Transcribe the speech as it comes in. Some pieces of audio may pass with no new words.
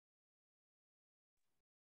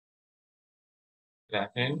Good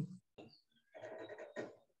afternoon.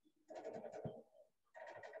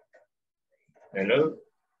 Hello.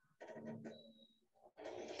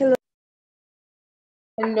 Hello.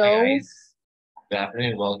 Hi guys. Good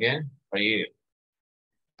afternoon. Well again. How are you?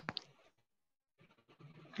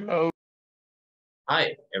 Hello.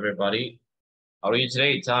 Hi everybody. How are you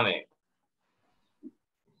today, Tommy?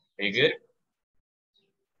 Are you good?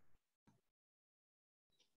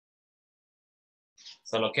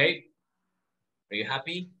 Is that okay? Are you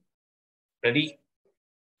happy? Ready?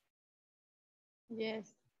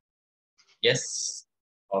 Yes. Yes.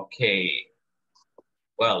 Okay.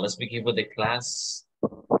 Well, let's begin with the class.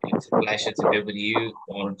 It's a pleasure to be with you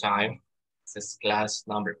one more time. This is class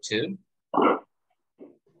number 2.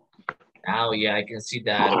 Now, yeah, I can see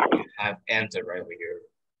that you have entered right with your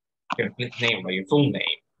complete name or your full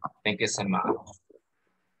name. Thank you so much.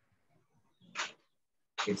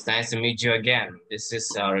 It's nice to meet you again. This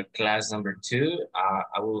is our class number 2.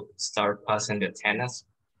 I will start passing the attendance.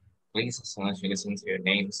 Please, as soon as you listen to your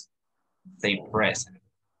names, stay present.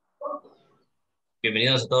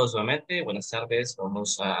 Bienvenidos a todos nuevamente. Buenas tardes.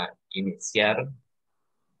 Vamos a iniciar.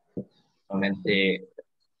 Nuevamente,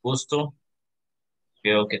 gusto.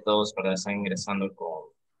 Veo que todos, ¿verdad?, están ingresando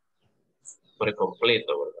por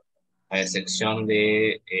completo, ¿verdad? A excepción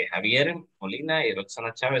de Javier Molina y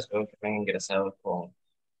Roxana Chávez, veo que han ingresado con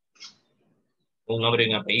un nombre y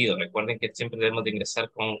un apellido. Recuerden que siempre debemos de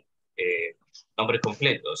ingresar con nombre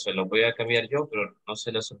completo. Se lo voy a cambiar yo, pero no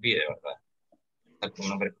se les olvide, ¿verdad? Estar con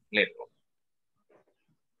nombre completo.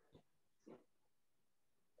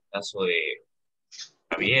 El caso de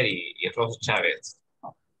Javier y Rosa Chávez.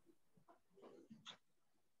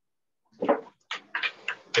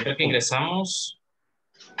 Siempre que ingresamos,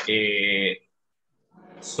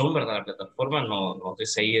 Zoom, ¿verdad? La plataforma nos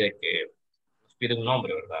dice ahí de que nos pide un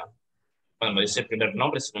nombre, ¿verdad? Bueno, me dice el primer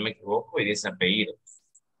nombre, si no me equivoco, y dice apellido.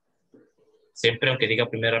 Siempre, aunque diga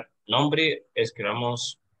primer nombre,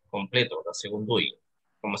 escribamos completo, ¿verdad? Según DUI.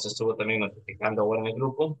 Como se estuvo también notificando ahora en el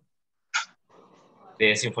grupo,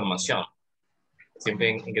 de esa información. Siempre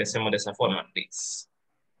ingresemos de esa forma, please.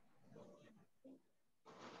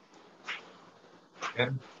 Okay.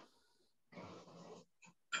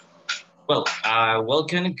 Well,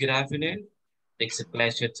 welcome, good afternoon. It's a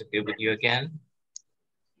pleasure to be with you again.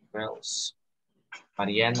 Well,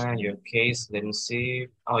 Mariana, your case, let me see.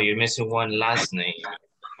 Oh, you're missing one last name.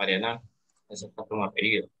 Mariana, ese está un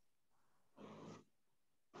apellido.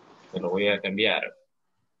 Te lo voy a cambiar.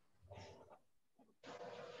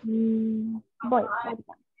 Voy.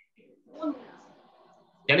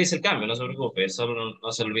 Ya le hice el cambio, no se preocupe, solo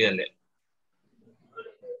no se olvide leer.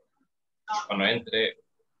 Cuando entre,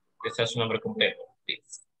 este es su nombre completo,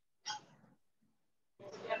 please.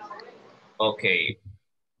 Okay.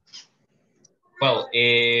 Well,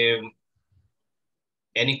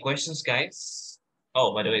 any questions, guys?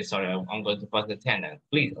 Oh, by the way, sorry, I'm going to pass the attendant.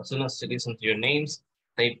 Please, as soon as you listen to your names,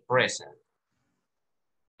 stay present.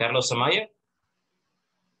 Carlos Amaya?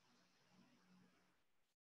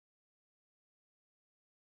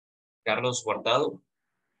 Carlos Guardado?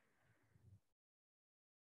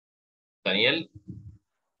 Daniel?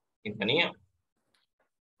 Quintanilla?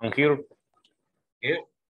 I'm here. Here.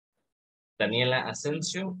 Daniela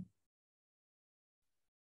Asensio?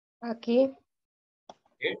 Aquí.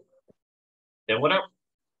 Here. Deborah?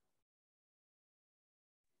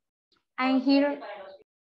 I'm here.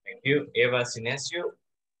 Thank you. Eva Sinesio?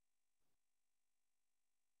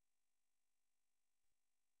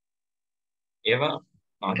 Eva?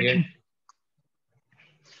 Not here.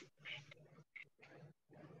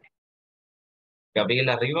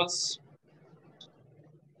 Gabriela Rivas?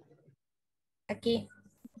 Aquí.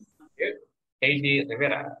 Here. Heidi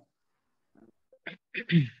Rivera?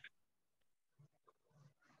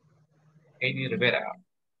 Heidi Rivera?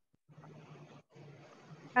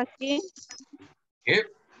 Aquí. Here.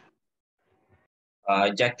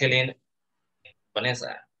 Jacqueline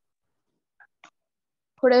Vanessa?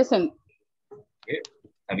 Present. Here.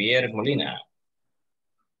 Javier Molina?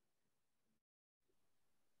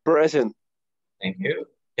 Present. Thank you.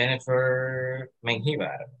 Jennifer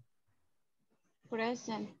Menjivar?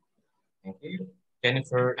 Present. Thank you.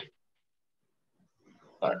 Jennifer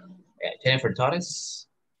Torres?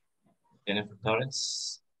 Jennifer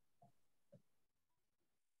Torres?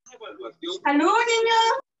 Hello,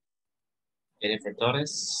 niño. Jennifer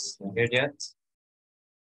Torres, not here yet.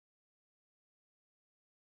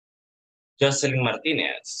 Jocelyn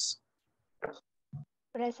Martinez.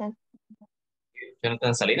 Present.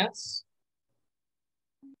 Jonathan Salinas.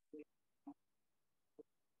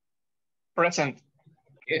 Present.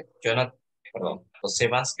 Okay. José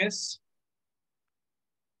Vázquez.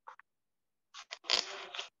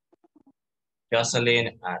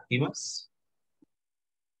 Jocelyn Timas.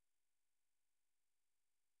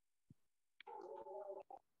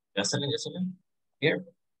 Jocelyn. Here.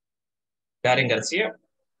 Karen García.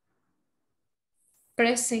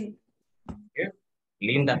 Present. Here.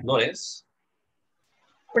 Linda Flores.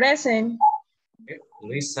 Present. Here.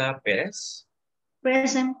 Luisa Pérez.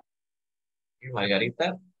 Present. Here.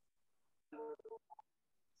 Margarita.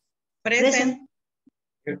 Present.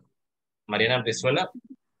 Here. Mariana Brizuela.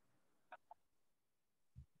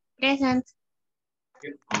 Present.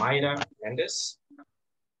 Here. Mayra Méndez.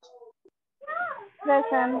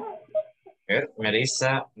 Present. Here.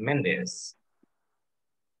 Marisa Méndez.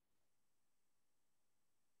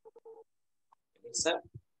 Lisa.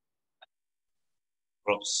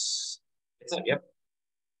 Yep.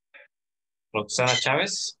 Roxana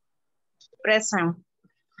Chávez. Present.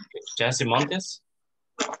 Jessy Montes.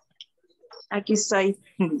 Aquí estoy.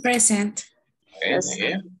 Present. Okay,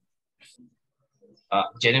 okay.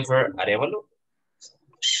 Jennifer Arevalo.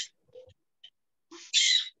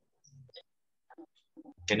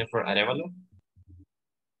 Jennifer Arevalo.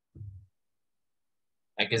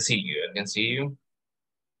 I can see you.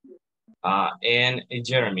 And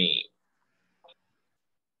Jeremy.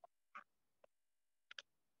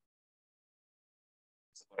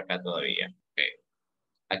 Por acá todavía. Okay.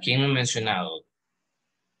 ¿A quién no he mencionado?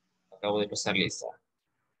 Acabo de pasar lista.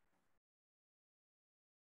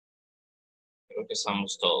 Creo que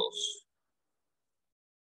somos todos.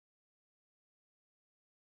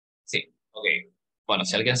 Sí, ok. Bueno,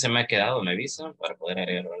 si alguien se me ha quedado, me avisa para poder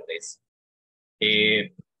agregar la lista.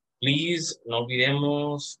 Please, no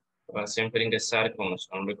olvidemos para siempre ingresar con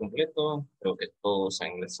nuestro nombre completo. Creo que todos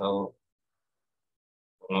han ingresado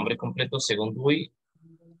con nombre completo según DUI.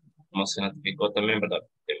 Como se notificó también, ¿verdad?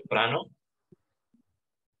 Temprano.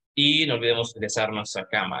 Y no olvidemos utilizar nuestra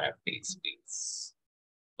cámara, please.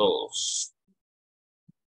 Todos.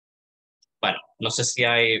 Bueno, no sé si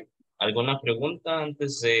hay alguna pregunta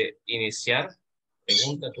antes de iniciar.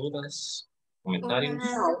 Preguntas, dudas, comentarios.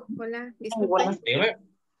 Hola, disculpe.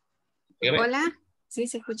 Dígame. Hola, ¿sí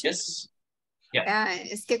se escucha? Yes. Yeah.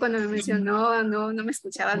 Es que cuando me mencionó no me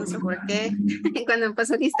escuchaba, no sé por qué, cuando me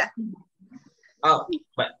pasó lista. Bueno,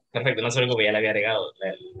 perfecto, no se preocupe, ya la había agregado.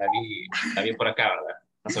 La vi por acá, ¿verdad?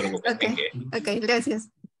 No se preocupe. Ok, gracias.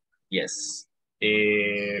 Yes.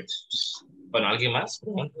 Bueno, ¿alguien más?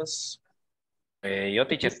 ¿Preguntas? Yo,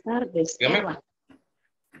 teacher. Buenas tardes, Dígame. Eva.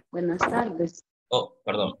 Buenas tardes. Oh,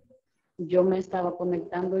 perdón. Yo me estaba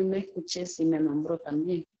conectando y me escuché si me nombró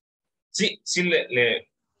también. Sí,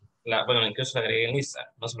 bueno, incluso la agregué en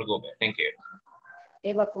lista. No se preocupe. Thank you.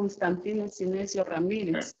 Eva Constantino Sinesio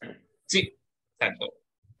Ramírez. Sí, exacto.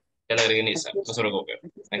 Ya la agregué en lista. No se preocupe.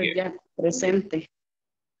 Thank you. Ya presente.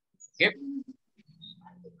 ¿Qué?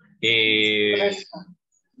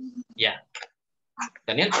 Ya.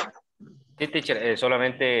 Daniel. Sí, teacher,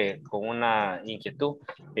 solamente con una inquietud.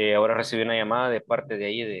 Ahora recibí una llamada de parte de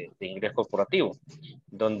ahí de Inglés Corporativo,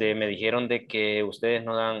 donde me dijeron de que ustedes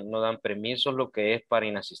no dan permisos lo que es para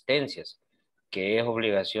inasistencias, que es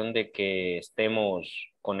obligación de que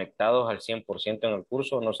estemos conectados al 100% en el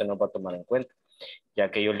curso, no se nos va a tomar en cuenta, ya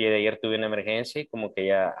que yo el día de ayer tuve una emergencia y como que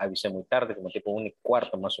ya avisé muy tarde, como tipo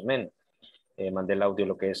 1:15 más o menos. Mandé el audio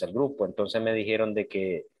lo que es el grupo, entonces me dijeron de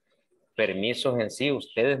que permisos en sí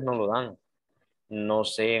ustedes no lo dan. No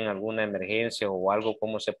sé en alguna emergencia o algo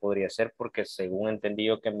cómo se podría hacer, porque según entendí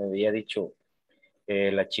yo que me había dicho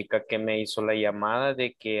la chica que me hizo la llamada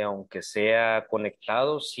de que aunque sea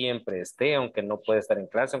conectado siempre esté, aunque no puede estar en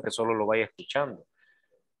clase, aunque solo lo vaya escuchando.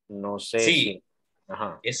 No sé Sí, si...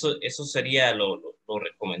 Ajá. eso sería lo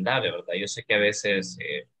recomendable, ¿verdad? Yo sé que a veces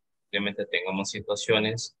obviamente tengamos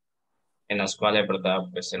situaciones en las cuales, ¿verdad?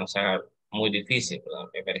 Pues se nos haga muy difícil, ¿verdad?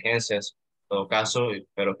 Emergencias, en todo caso,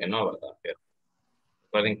 espero que no, ¿verdad? Pero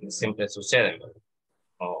recuerden que siempre suceden, ¿verdad?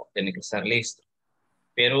 No tienen que estar listos.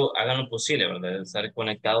 Pero hagan lo posible, ¿verdad? De estar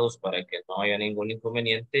conectados para que no haya ningún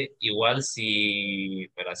inconveniente. Igual si,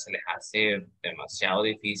 ¿verdad? Se les hace demasiado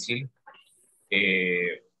difícil,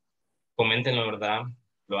 comenten la verdad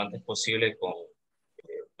lo antes posible con,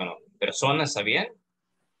 bueno, personas, ¿está bien?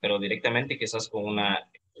 Pero directamente quizás con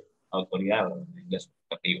una autoridad, ¿verdad? De inglés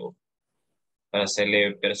educativo, para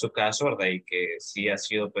hacerle ver su caso, ¿verdad? Y que sí ha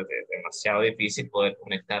sido pues, demasiado difícil poder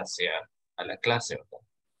conectarse a la clase, ¿verdad?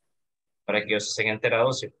 Para que ellos estén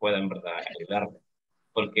enterados y puedan, ¿verdad? Ayudarme.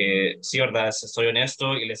 Porque sí, ¿verdad? Soy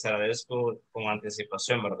honesto y les agradezco con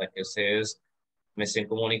anticipación, ¿verdad? Que ustedes me estén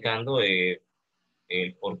comunicando el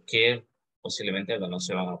por qué posiblemente, ¿verdad? No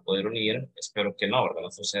se van a poder unir. Espero que no, ¿verdad?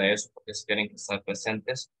 No suceda eso, porque sí tienen que estar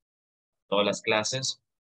presentes todas las clases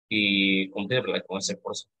y cumplir, ¿verdad? Con ese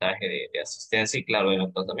porcentaje de asistencia y claro, de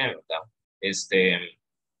notas también, ¿verdad?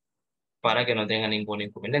 para que no tengan ningún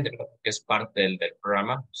inconveniente, ¿verdad? Que es parte del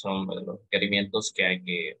programa, son los requerimientos que hay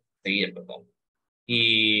que seguir, ¿verdad?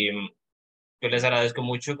 Y yo les agradezco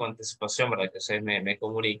mucho con anticipación, ¿verdad? Que ustedes me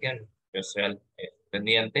comuniquen, yo soy al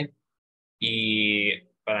pendiente, y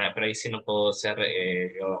para ahí sí no puedo ser,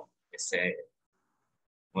 yo,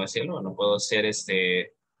 ¿cómo decirlo? No puedo ser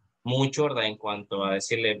mucho, ¿verdad? En cuanto a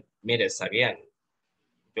decirle, mire, está bien,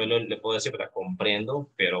 yo le puedo decir, ¿verdad?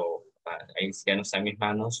 Comprendo, pero ahí sí ya no está en mis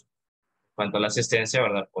manos cuanto a la asistencia,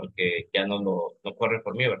 ¿verdad? Porque ya no corre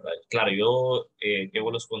por mí, ¿verdad? Claro, yo llevo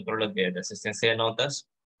los controles de asistencia de notas,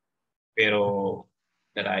 pero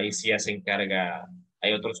 ¿verdad? Ahí sí ya se encarga,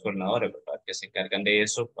 hay otros coordinadores, ¿verdad? Que se encargan de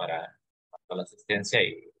eso para la asistencia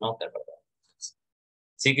y notas, ¿verdad? Entonces,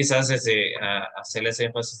 sí, quizás hacerles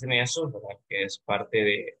énfasis en eso, ¿verdad? Que es parte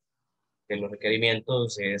de los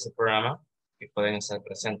requerimientos de ese programa, que pueden estar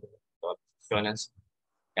presentes en todas las sesiones,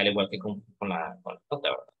 al igual que con la nota,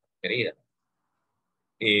 ¿verdad? Querida.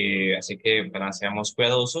 Así que para seamos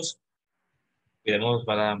cuidadosos, cuidemos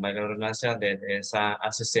para la redundancia de esa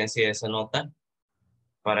asistencia y de esa nota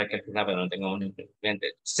para que al final bueno, no tengamos un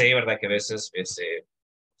inconveniente. Sé, ¿verdad? Que a veces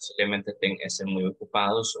posiblemente estén muy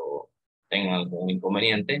ocupados o tengan algún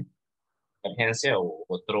inconveniente, emergencia o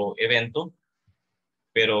otro evento,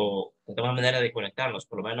 pero de todas maneras de conectarnos,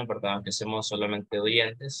 por lo menos, ¿verdad? Aunque seamos solamente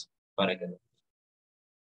oyentes, para que...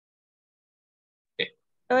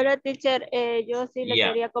 Hola, teacher. Yo sí le Ya.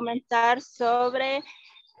 quería comentar sobre,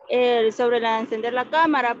 sobre encender la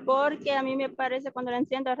cámara, porque a mí me parece cuando la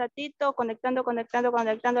enciendo al ratito, conectando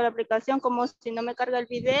la aplicación, como si no me carga el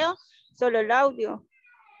video, solo el audio.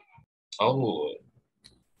 Oh,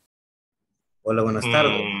 Hola, buenas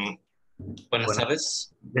tardes. buenas Bueno,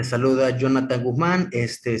 tardes. les saluda Jonathan Guzmán.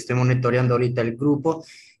 Estoy monitoreando ahorita el grupo.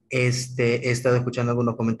 He estado escuchando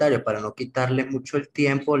algunos comentarios. Para no quitarles mucho el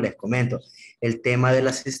tiempo, les comento. El tema de la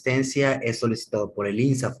asistencia es solicitado por el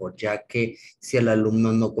INSAFORP, ya que si el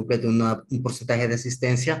alumno no completa un porcentaje de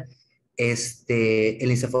asistencia,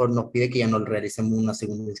 el INSAFORP nos pide que ya no realicemos una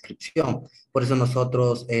segunda inscripción. Por eso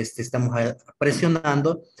nosotros estamos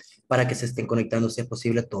presionando para que se estén conectando, si es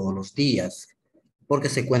posible, todos los días, porque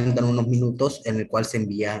se cuentan unos minutos en el cual se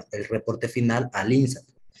envía el reporte final al INSA.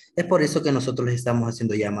 Es por eso que nosotros les estamos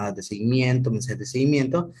haciendo llamadas de seguimiento, mensajes de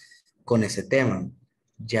seguimiento con ese tema.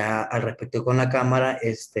 Ya al respecto con la cámara,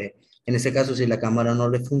 en ese caso, si la cámara no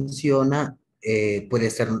le funciona, puede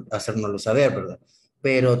hacérnoslo saber, ¿verdad?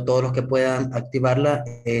 Pero todos los que puedan activarla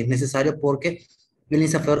es necesario porque el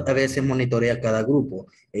INSAFORP a veces monitorea cada grupo.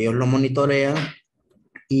 Ellos lo monitorean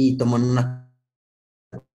y toman una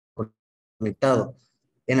conectado.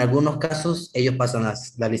 En algunos casos, ellos pasan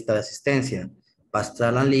la lista de asistencia,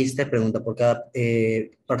 pasan la lista y pregunta por cada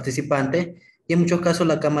participante, y en muchos casos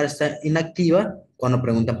la cámara está inactiva. Cuando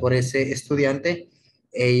preguntan por ese estudiante,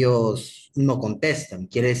 ellos no contestan,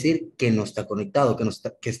 quiere decir que no está conectado,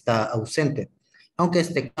 que está ausente, aunque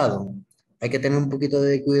esté conectado. Hay que tener un poquito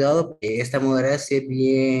de cuidado, porque esta modalidad sí es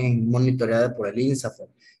bien monitoreada por el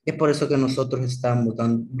INSAFORP. Es por eso que nosotros estamos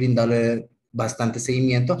brindándole bastante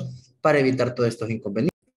seguimiento para evitar todos estos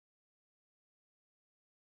inconvenientes.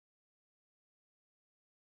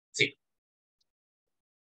 Sí,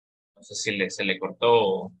 no sé si se le cortó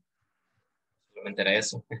o solamente era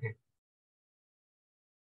eso.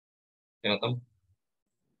 ¿Qué notamos?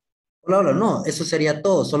 Hola, hola, no, eso sería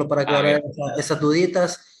todo, solo para Ah, aclarar bien. esas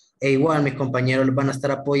duditas, e igual mis compañeros les van a estar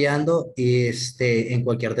apoyando en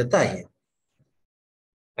cualquier detalle.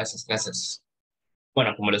 Gracias, gracias.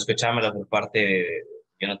 Bueno, como lo escuchamos por parte de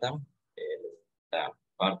Jonathan, eh, la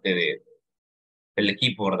parte del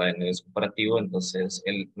equipo, ¿verdad? En el corporativo, entonces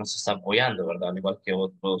él nos está apoyando, ¿verdad? Al igual que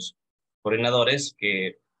otros coordinadores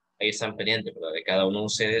que ahí están pendientes, ¿verdad? De cada uno de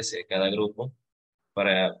ustedes, de cada grupo,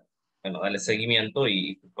 para, bueno, darle seguimiento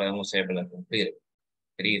y que podamos ser, ¿verdad? Cumplir,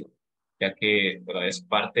 querido, ya que, ¿verdad? Es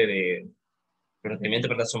parte de, los requerimientos,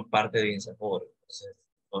 ¿verdad? Son parte de INSAFORP, entonces,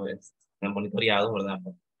 todo es monitoreado, ¿verdad?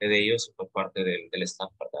 Por parte de ellos, por parte del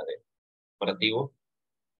staff, ¿verdad? Del corporativo,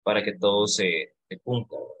 para que todo se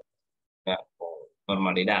cumpla, ¿verdad? Con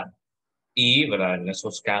normalidad. Y, ¿verdad? En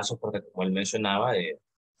esos casos, porque como él mencionaba,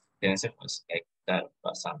 pues hay que estar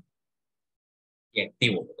bastante y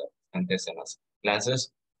activo, ¿verdad? Antes en las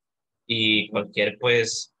clases y cualquier,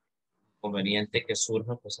 pues, conveniente que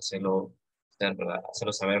surja, pues ¿verdad?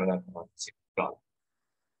 Hacerlo saber, ¿verdad? Como anticipación.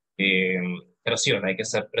 Eh, pero sí, ¿verdad? Hay que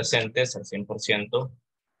estar presentes al 100%,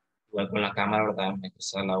 igual con la cámara, ¿verdad? Hay que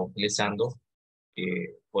estarla utilizando,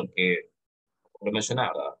 porque, como lo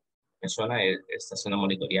mencionaba, ¿verdad? La persona está siendo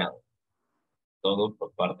monitoreado, todo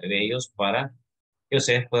por parte de ellos para que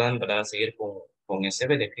ustedes puedan, ¿verdad? Seguir con ese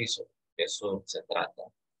beneficio. De eso se trata.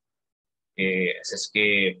 Así es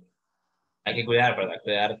que hay que cuidar, ¿verdad?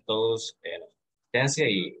 Cuidar todos la asistencia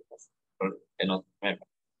y que no.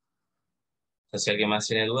 Si alguien más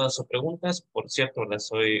tiene dudas o preguntas, por cierto, ¿verdad?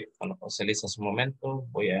 Bueno, José Luis hace un momento,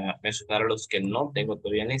 voy a mencionar a los que no tengo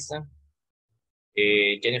todavía en lista.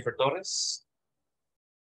 Jennifer Torres.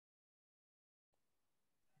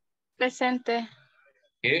 Presente.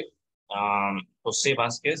 Okay. José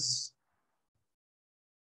Vázquez.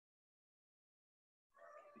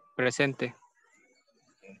 Presente.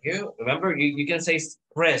 Thank you. Remember, you can say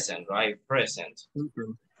present, right? Present.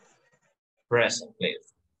 Present,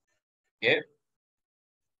 please. Okay.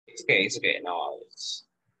 It's okay. No, it's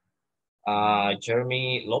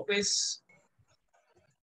Jeremy Lopez.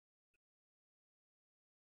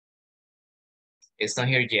 It's not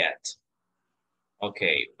here yet.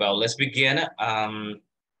 Okay, well, let's begin.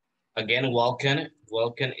 Again, welcome.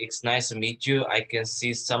 Welcome. It's nice to meet you. I can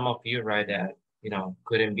see some of you, right, that,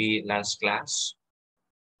 couldn't be last class.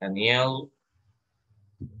 Danielle,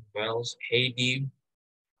 Wells, Heidi.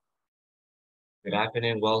 Good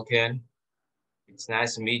afternoon, welcome. It's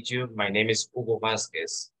nice to meet you. My name is Hugo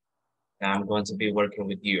Vasquez. And I'm going to be working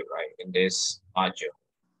with you, right, in this module.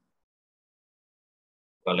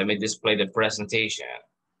 Well, let me display the presentation.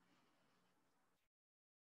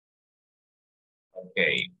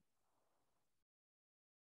 Okay.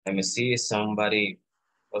 Let me see if somebody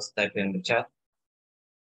was typing in the chat.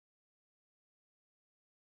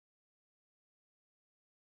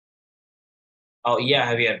 Oh,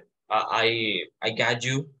 yeah, Javier. I got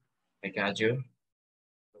you. I got you.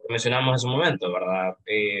 Lo que mencionamos hace un momento, ¿verdad?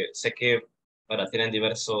 Sé que ahora tienen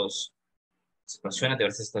diversas situaciones,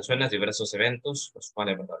 diversos eventos, los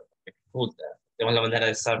cuales, ¿verdad? Dificulta. Tenemos la manera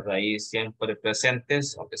de estar ahí siempre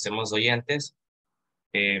presentes, aunque seamos oyentes,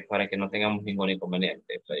 para que no tengamos ningún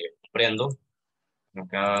inconveniente. Pero yo comprendo,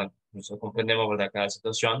 nosotros comprendemos, ¿verdad? Cada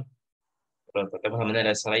situación, pero tenemos la manera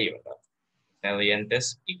de estar ahí, ¿verdad? Sean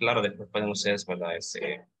oyentes, y claro, después pueden ustedes, ¿verdad?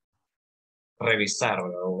 Revisar,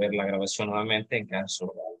 ¿verdad? O ver la grabación nuevamente en caso,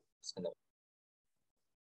 ¿verdad?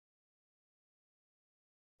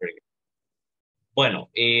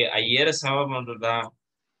 Bueno, ayer estábamos, ¿verdad?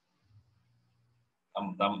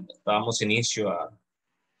 Dábamos inicio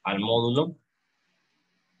al módulo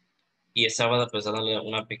y estaba pues dándole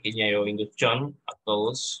una pequeña inducción a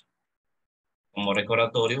todos como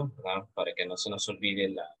recordatorio, ¿verdad? Para que no se nos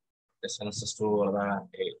olvide que se nos estuvo, ¿verdad?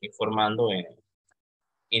 Informando en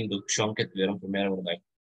inducción que tuvieron primero, ¿verdad?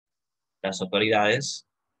 Las autoridades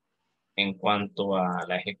en cuanto a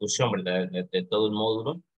la ejecución, ¿verdad? De todo el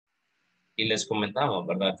módulo. Y les comentamos,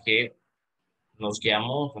 ¿verdad? Que nos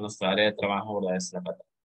guiamos en nuestra área de trabajo, ¿verdad? Es la plataforma.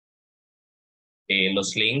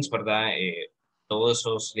 Los links, ¿verdad? Todos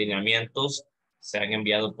esos lineamientos se han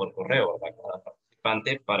enviado por correo, ¿verdad? Cada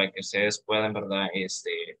participante para que ustedes puedan, ¿verdad?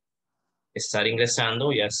 Estar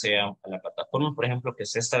ingresando, ya sea a la plataforma, por ejemplo, que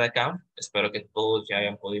es esta de acá. Espero que todos ya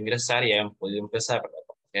hayan podido ingresar y hayan podido empezar, ¿verdad?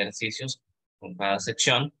 Con ejercicios con cada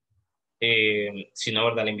sección. Si no,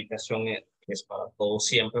 ¿verdad? La invitación es para todos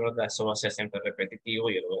siempre, ¿verdad? Eso va a ser siempre repetitivo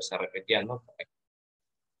y yo lo voy a estar repitiendo para que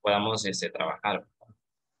podamos trabajar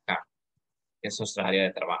acá. Es nuestra área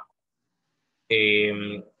de trabajo.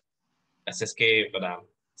 Así es que, ¿verdad?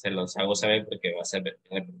 Se los hago saber porque va a ser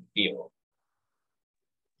repetitivo.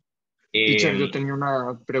 Teacher, yo tenía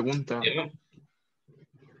una pregunta.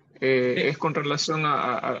 Es con relación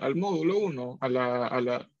al módulo 1, a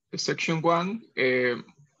la section 1,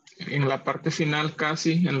 en la parte final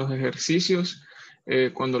casi, en los ejercicios,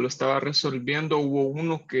 cuando lo estaba resolviendo, hubo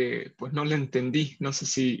uno que pues no le entendí. No sé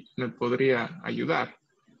si me podría ayudar.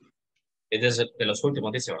 Es de los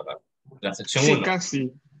últimos, dice, ¿verdad? La sección Sí, 1.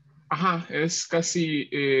 casi. Ajá, es casi,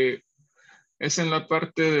 es en la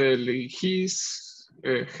parte del his,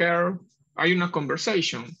 her, hay una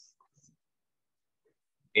conversation.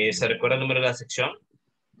 ¿Se recuerda el número de la sección?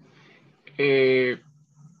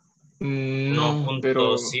 No,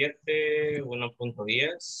 pero 1.7,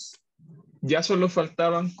 1.10. ya solo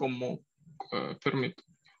faltaban como, permítame.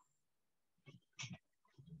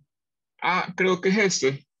 Ah, creo que es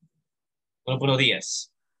este.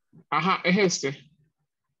 1.10. Ajá, es este.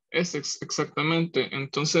 Exactamente.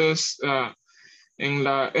 Entonces,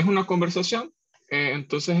 es una conversación.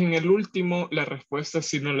 Entonces, en el último, la respuesta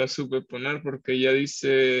sí no la supe poner porque ya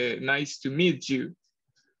dice nice to meet you.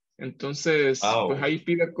 Entonces, pues ahí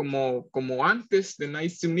pide como antes de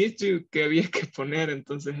nice to meet you que había que poner.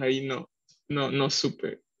 Entonces ahí no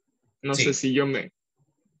supe. No sé si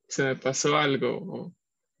se me pasó algo.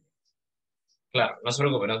 Claro, no se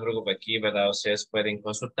preocupe. Aquí, ¿verdad? Ustedes pueden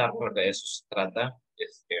consultar, ¿verdad? De eso se trata.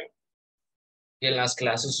 Y en las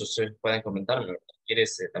clases ustedes pueden comentarme, ¿verdad?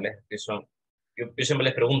 ¿Quieres tal ejercicio yo siempre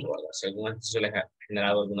les pregunto, ¿verdad? Si algún ejercicio les ha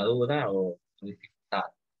generado alguna duda o dificultad.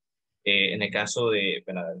 En el caso de,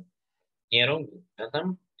 ¿verdad? Vieron,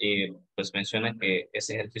 pues menciona que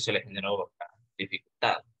ese ejercicio le generó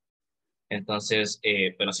dificultad. Entonces,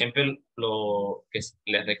 pero siempre lo que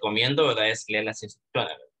les recomiendo, ¿verdad? Es leer las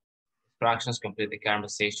instrucciones. Instructions, complete the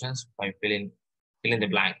conversations by filling the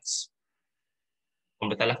blanks.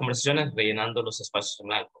 Completar las conversaciones rellenando los espacios en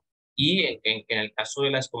blanco. Y en el caso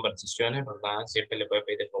de las conversaciones, ¿verdad? Siempre le voy a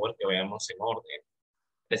pedir de favor que vayamos en orden.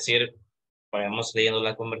 Es decir, vayamos leyendo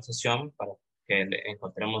la conversación para que le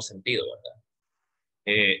encontremos sentido, ¿verdad?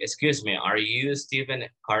 Excuse me, are you Stephen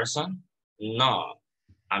Carson? No,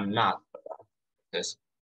 I'm not, ¿verdad? Entonces,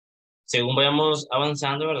 según vayamos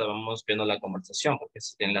avanzando, ¿verdad? Vamos viendo la conversación, porque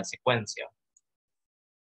se tiene la secuencia.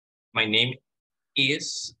 My name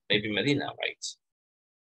is Baby Medina, right?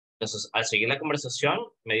 Entonces, al seguir la conversación,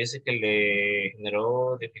 me dice que le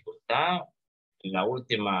generó dificultad en la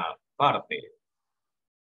última parte.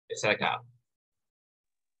 Esa de acá.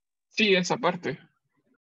 Sí, esa parte.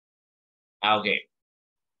 Ah, ok.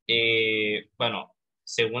 Bueno,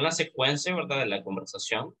 según la secuencia, ¿verdad? De la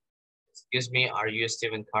conversación. Excuse me, are you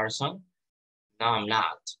Stephen Carson? No, I'm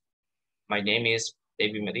not. My name is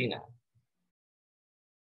David Medina.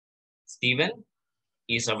 Stephen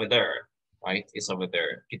is over there, right? Is over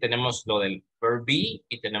there. Aquí tenemos lo del verb be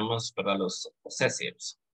y tenemos, ¿verdad? Los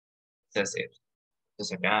possessives. Possessives.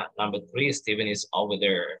 Entonces acá, number 3, Stephen is over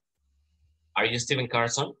there. Are you Stephen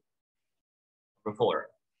Carson? Number 4.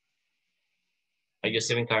 Are you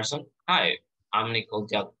Stephen Carson? Hi, I'm Nicole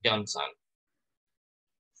Johnson.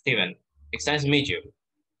 Stephen, it's nice to meet you.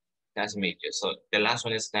 Nice to meet you. So the last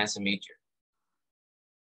one is nice to meet you.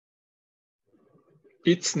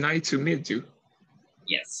 It's nice to meet you.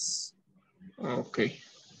 Yes. Ok.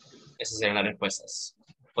 Esas serían las respuestas.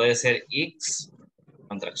 Puede ser X,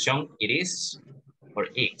 contracción, it is, o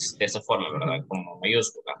X, de esa forma, ¿verdad? Como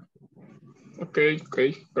mayúscula. Ok,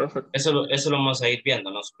 perfecto. Eso lo vamos a ir viendo,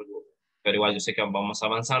 no se preocupe. Pero igual yo sé que vamos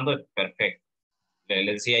avanzando, perfecto.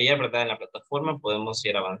 Le decía ayer, ¿verdad? En la plataforma podemos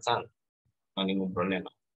ir avanzando, no hay ningún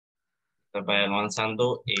problema. Entonces, para ir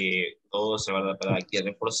avanzando, todo se va a aquí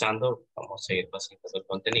reforzando, vamos a ir pasando el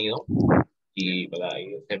contenido y, ¿verdad?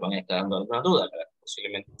 Y ustedes van a estar dando alguna duda, ¿verdad?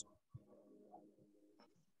 Posiblemente.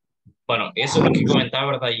 Bueno, eso es lo que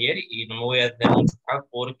comentaba, ¿verdad? Ayer y no me voy a detener mucho acá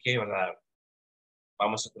porque, ¿verdad?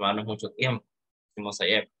 Vamos a tomarnos mucho tiempo. Hicimos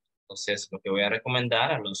ayer. Entonces, lo que voy a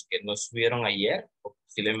recomendar a los que no estuvieron ayer, o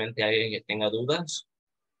posiblemente alguien que tenga dudas,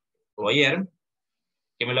 o ayer,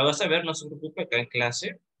 que me lo haga saber, no se preocupe, acá en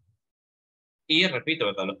clase. Y repito,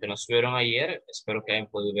 ¿verdad? Los que no estuvieron ayer, espero que hayan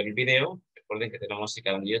podido ver el video. Recuerden que tenemos el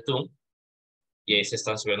canal de YouTube y ahí se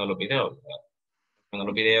están subiendo los videos, ¿verdad? Subiendo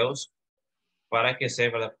los videos para que se,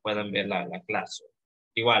 ¿verdad? Puedan ver la clase.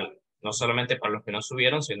 Igual, no solamente para los que no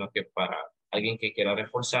subieron, sino que para alguien que quiera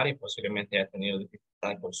reforzar y posiblemente haya tenido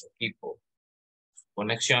dificultad con su equipo, su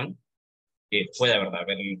conexión, que pueda, ¿verdad?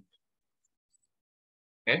 Ver el...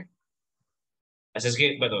 ¿Okay? Así es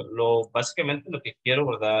que, bueno, básicamente lo que quiero,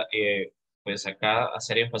 ¿verdad? Pues acá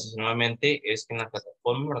hacer énfasis nuevamente es que en la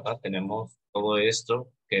plataforma, ¿verdad? Tenemos todo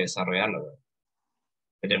esto que desarrollarlo, ¿verdad?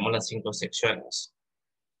 Tenemos las 5 secciones.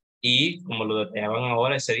 Y como lo detallaban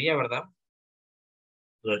ahora ese día, ¿verdad?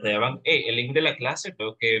 Lo detallaban, el link de la clase,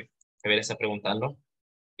 creo que Javier está preguntando,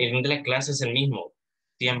 el link de la clase es el mismo,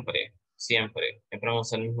 siempre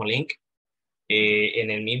vamos al mismo link. En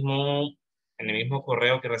el mismo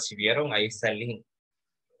correo que recibieron, ahí está el link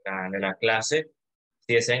de la clase.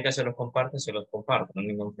 Si desean que se los comparte, se los comparto, no hay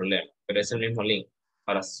ningún problema. Pero es el mismo link,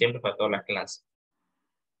 para siempre, para todas las clases.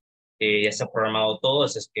 Ya está programado todo,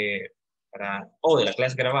 así es que de la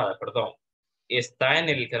clase grabada, perdón. Está en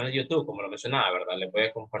el canal de YouTube, como lo mencionaba, ¿verdad? Les voy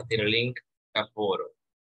a compartir el link acá por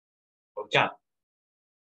chat.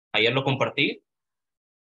 Ayer lo compartí,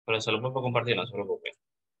 pero se lo puedo compartir, no se preocupen.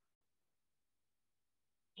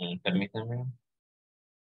 Permítanme.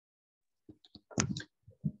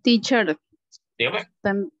 Teacher, Dígame.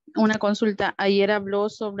 una consulta. Ayer habló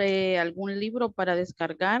sobre algún libro para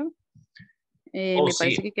descargar. Me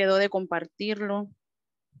parece Sí. que quedó de compartirlo.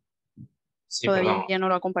 Sí, Todavía perdón. ya no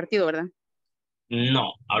lo ha compartido, ¿verdad?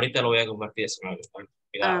 No, ahorita lo voy a compartir. Se me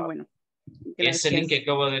olvidaba. Bueno. Ese Gracias. link que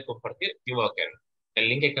acabo de compartir, el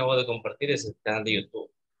link que acabo de compartir es el canal de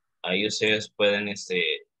YouTube. Ahí ustedes pueden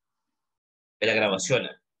ver la grabación.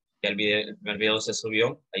 Ya el primer video se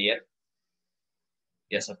subió ayer.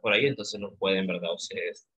 Ya está por ahí, entonces lo pueden, ¿verdad?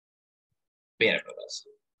 Ustedes ver, ¿verdad?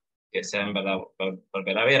 Que sean, ¿verdad?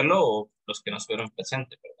 Volver a verlo o los que no estuvieron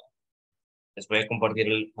presentes, ¿verdad? Les voy a compartir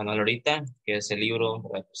el canal ahorita, que es el libro,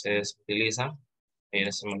 ¿verdad? Que ustedes utilizan.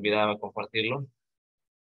 Se me olvidaba compartirlo.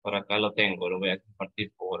 Por acá lo tengo, lo voy a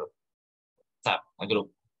compartir por WhatsApp, al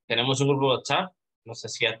grupo. Tenemos un grupo de WhatsApp. No sé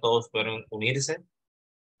si a todos pueden unirse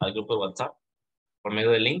al grupo de WhatsApp por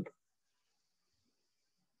medio del link.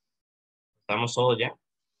 ¿Estamos todos ya?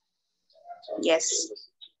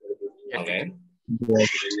 Yes. Ok.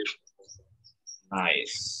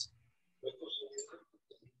 Nice.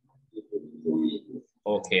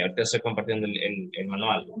 Ok, ahorita estoy compartiendo el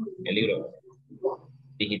manual, el libro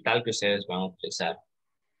digital que ustedes van a utilizar.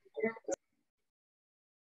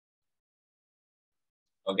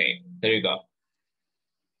 Ok, there you go.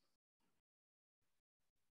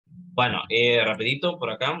 Bueno, rapidito por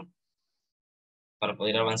acá, para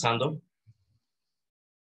poder ir avanzando.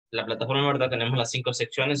 La plataforma, ¿verdad? Tenemos las 5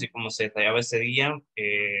 secciones y como se detallaba ese día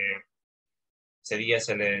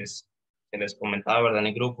se les comentaba, ¿verdad? En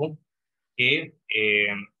el grupo que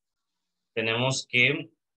tenemos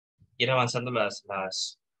que ir avanzando las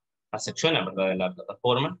secciones, ¿verdad? De la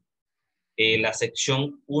plataforma. La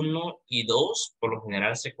sección 1 y 2, por lo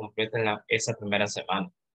general, se completa en esa primera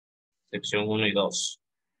semana. Sección 1 y 2.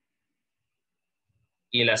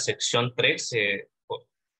 Y la sección 3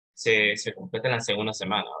 se completa en la segunda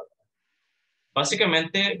semana, ¿verdad?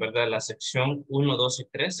 Básicamente, ¿verdad? La sección 1, 2 y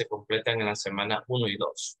 3 se completan en la semana 1 y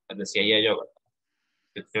 2. Les decía ya yo, ¿verdad?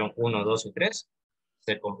 Sección 1, 2 y 3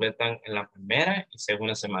 se completan en la primera y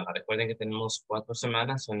segunda semana. Recuerden que tenemos 4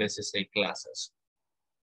 semanas, son 16 clases.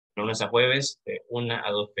 Lunes a jueves, de 1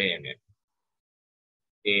 a 2 p.m.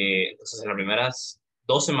 Entonces, en las primeras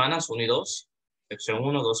 2 semanas, 1 y 2, sección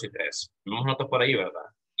 1, 2 y 3. Tenemos notas por ahí, ¿verdad?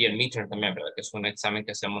 Y el midterm también, ¿verdad? Que es un examen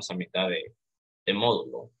que hacemos a mitad de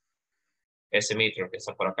módulo. Ese midterm que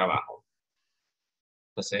está por acá abajo.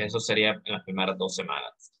 Entonces, eso sería en las primeras 2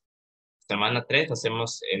 semanas. Semana 3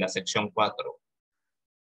 hacemos la sección 4.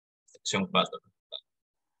 Sección 4.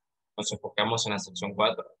 Nos enfocamos en la sección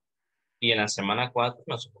 4. Y en la semana 4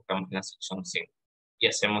 nos enfocamos en la sección 5. Y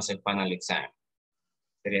hacemos el final exam.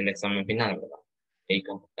 Sería el examen final, ¿verdad? Y ahí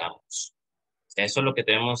completamos. Eso es lo que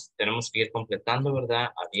tenemos que ir completando, ¿verdad?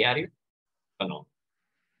 A diario. Bueno,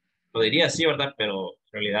 lo diría así, ¿verdad? Pero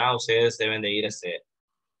en realidad ustedes deben de ir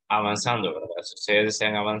avanzando, ¿verdad? Si ustedes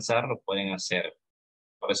desean avanzar, lo pueden hacer.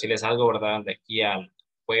 Por decirles algo, ¿verdad? De aquí al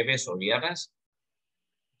jueves o viernes,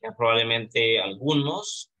 ya probablemente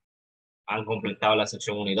algunos han completado la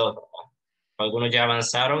sección 1 y 2, ¿verdad? Algunos ya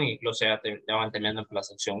avanzaron y incluso ya van terminando por la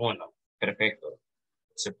sección 1. Perfecto.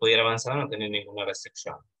 Si pudiera avanzar, no tener ninguna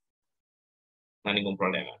restricción. No hay ningún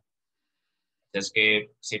problema. Es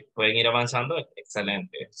que si pueden ir avanzando,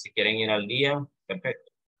 excelente. Si quieren ir al día,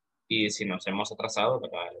 perfecto. Y si nos hemos atrasado,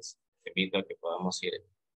 ¿verdad? Les invito a que podamos ir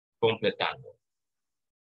completando.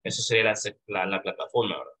 Eso sería la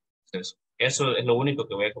plataforma, ¿verdad? Entonces, eso es lo único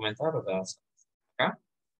que voy a comentar, ¿verdad? Acá,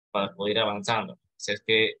 para poder ir avanzando. Así es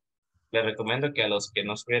que les recomiendo que a los que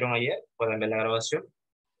no estuvieron ayer puedan ver la grabación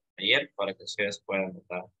ayer para que ustedes puedan,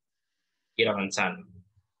 ¿verdad? Ir avanzando.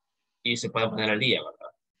 Y se puedan poner al día,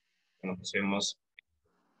 ¿verdad? Con lo que estuvimos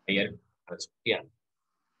ayer discutiendo.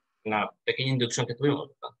 Una pequeña inducción que tuvimos,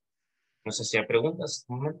 ¿verdad? No sé si hay preguntas en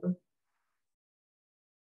este momento.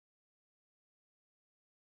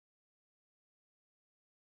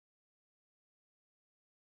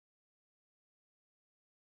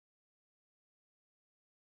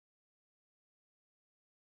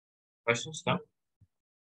 Questions, ¿no?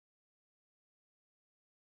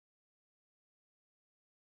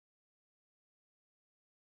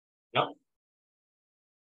 ¿No?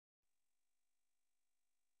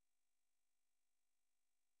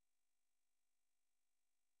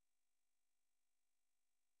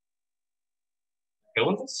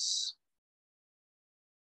 ¿Preguntas?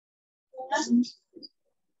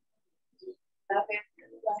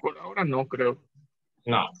 Por ahora no creo.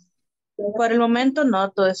 No. Por el momento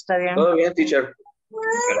no, todo está bien. Todo bien, teacher.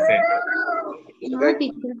 Perfecto. No,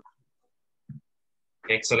 teacher.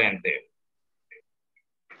 Excelente.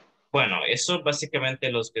 Bueno, eso es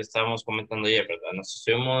básicamente los que estábamos comentando ayer, ¿verdad? Nos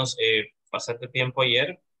estuvimos bastante tiempo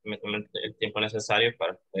ayer, me tomé el tiempo necesario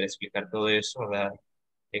para poder explicar todo eso, ¿verdad?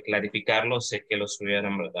 Clarificarlo, sé que lo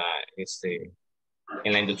subieron, ¿verdad?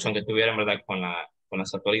 En la inducción que tuvieron, ¿verdad? Con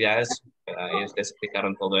las autoridades, ¿verdad? Ellos les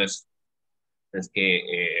explicaron todo eso. Es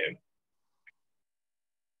que,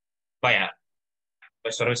 vaya,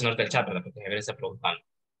 pues estoy revisando ahorita el chat, ¿verdad? Porque Javier está preguntando.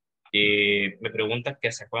 Me pregunta que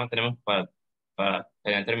hasta cuándo tenemos para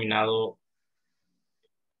tener terminado.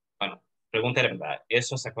 Bueno, pregunta de verdad,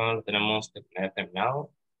 ¿eso hasta cuándo lo tenemos que tener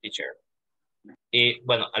terminado, teacher? Y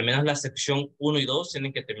bueno, al menos la sección 1 y 2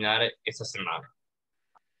 tienen que terminar esta semana.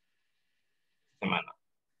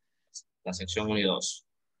 La sección 1 y 2.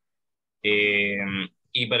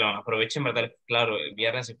 Y bueno, aprovechen, ¿verdad? Claro, el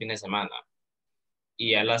viernes y fin de semana.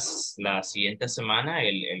 y a la siguiente semana,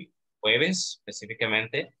 el jueves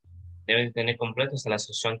específicamente, deben tener completo hasta la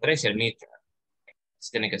sección 3 y el midterm. Así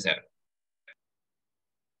tiene que ser.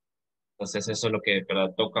 Entonces eso es lo que,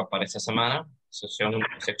 ¿verdad?, toca para esta semana, sección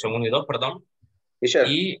 1 y 2, perdón. Teacher.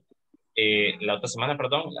 Y la otra semana,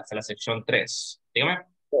 perdón, hasta la sección 3. Dígame.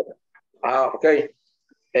 Ok.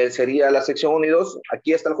 Sería la sección 1 y 2,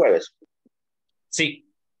 aquí hasta el jueves.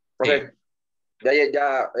 Sí. Ok. Sí. Ya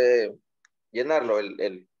llenarlo,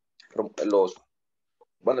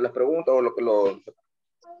 las preguntas o lo que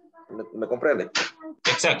me comprende.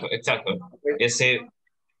 Exacto. Okay. Ese,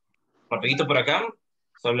 rapidito por acá,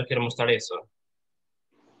 solo les quiero mostrar eso.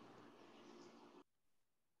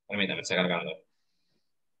 Permítame, está cargando.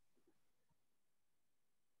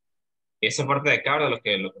 Esa parte de acá, de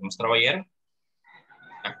lo que mostraba ayer,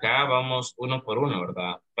 acá vamos uno por uno,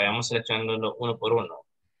 ¿verdad? Vayamos seleccionándolo uno por uno.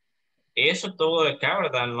 Eso todo de acá,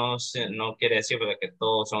 ¿verdad? No quiere decir, ¿verdad?, que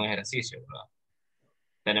todos son ejercicios, ¿verdad?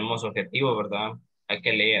 Tenemos objetivos, ¿verdad? Hay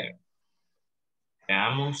que leer.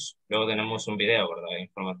 Veamos, luego tenemos un video, ¿verdad?,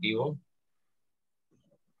 informativo.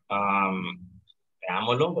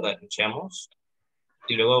 Veámoslo, ¿verdad? Escuchemos.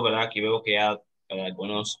 Y luego, ¿verdad?, aquí veo que ya, ¿verdad?,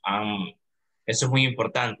 algunos han... Eso es muy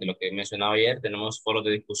importante, lo que mencionaba ayer, tenemos foros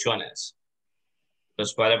de discusiones,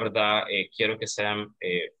 los cuales, ¿verdad?, quiero que sean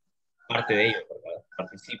parte de ellos, ¿verdad?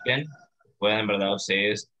 Participen, puedan, ¿verdad?,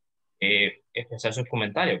 ustedes expresar sus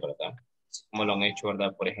comentarios, ¿verdad? Así como lo han hecho,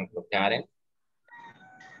 ¿verdad? Por ejemplo,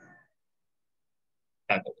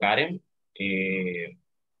 Karen, eh,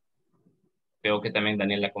 veo que también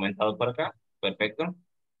Daniel ha comentado por acá, perfecto.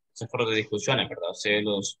 Esos foros de discusiones, ¿verdad?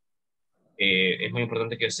 Es muy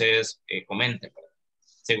importante que ustedes comenten, ¿verdad?,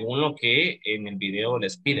 según lo que en el video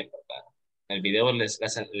les piden, ¿verdad? En el video les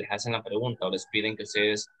hacen la pregunta o les piden que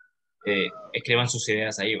ustedes escriban sus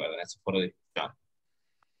ideas ahí, ¿verdad? En ese foro de discusión.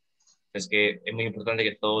 Es que es muy importante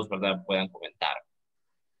que todos, ¿verdad?, puedan comentar.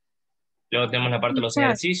 Luego tenemos la parte de los Teacher,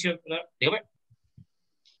 ejercicios, ¿verdad? Dígame.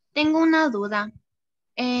 tengo una duda.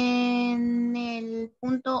 En el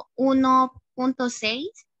punto 1.6,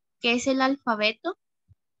 que es el alfabeto,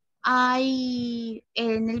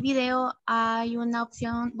 en el video hay una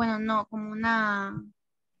opción, bueno, no, como una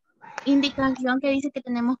indicación que dice que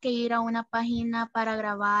tenemos que ir a una página para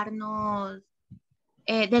grabarnos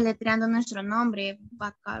deletreando nuestro nombre,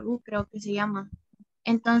 Bacaru creo que se llama.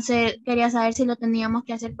 Entonces quería saber si lo teníamos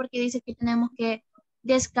que hacer porque dice que tenemos que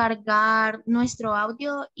descargar nuestro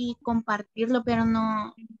audio y compartirlo, pero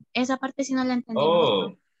no, esa parte sí no la entendí mucho.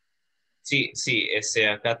 Oh, sí,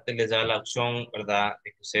 acá les da la opción, ¿verdad?,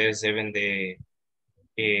 de que ustedes deben de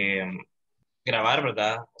eh, grabar,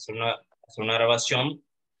 ¿verdad? Hacer una grabación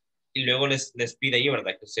y luego les pide ahí,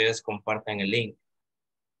 ¿verdad?, que ustedes compartan el link.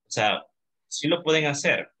 O sea, sí lo pueden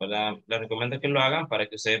hacer, ¿verdad? Les recomiendo que lo hagan para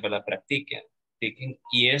que ustedes, ¿verdad?, practiquen.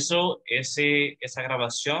 Y esa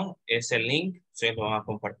grabación, ese link, ustedes lo van a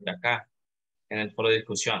compartir acá, en el foro de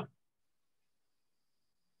discusión.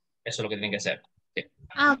 Eso es lo que tienen que hacer. Sí.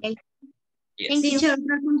 Ah, ok. Yes. Thank you. Teacher,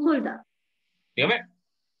 otra consulta. Dígame.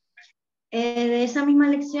 De esa misma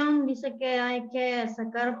lección dice que hay que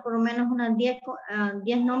sacar por lo menos unas 10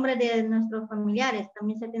 nombres de nuestros familiares.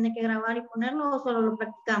 ¿También se tiene que grabar y ponerlo o solo lo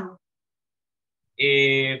practicamos?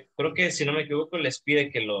 Creo que, si no me equivoco, les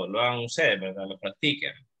pide que lo hagan ustedes, ¿verdad? Lo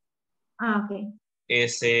practiquen. Ah, ok.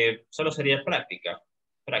 Solo sería práctica.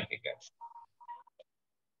 Práctica.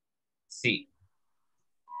 Sí.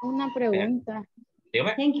 Una pregunta.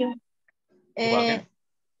 Dígame. Thank you. Igual,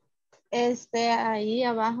 Ahí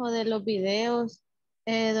abajo de los videos,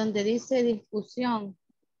 donde dice discusión,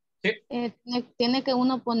 sí. Tiene que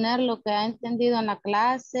uno poner lo que ha entendido en la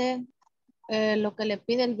clase, lo que le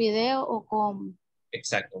pide el video o cómo.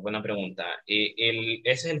 Exacto, buena pregunta. Ese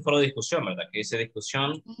es el foro de discusión, ¿verdad? Que dice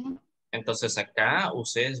discusión. Entonces acá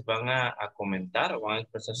ustedes van a comentar o van a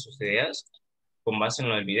expresar sus ideas con base en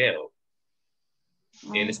lo del video.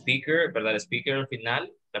 El speaker, ¿verdad? El speaker al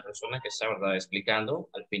final, la persona que está, ¿verdad?, explicando,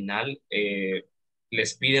 al final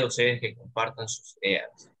les pide a ustedes que compartan sus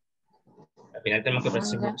ideas. Al final tenemos que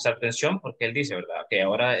prestar atención porque él dice, ¿verdad?, que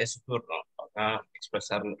ahora es su turno para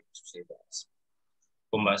expresar sus ideas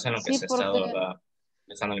con base en lo que Sí, se está, ¿verdad?,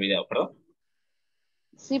 pensando en el video, ¿perdón?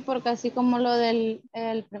 Sí, porque así como lo del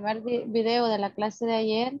el primer video de la clase de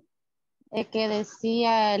ayer, que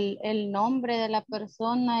decía el nombre de la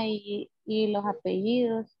persona y los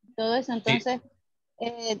apellidos, todo eso. Entonces,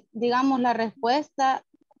 digamos, la respuesta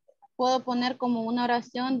puedo poner como una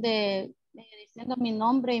oración diciendo mi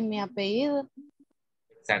nombre y mi apellido.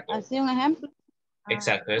 Exacto. Así un ejemplo.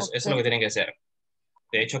 Exacto, eso es lo que tienen que hacer.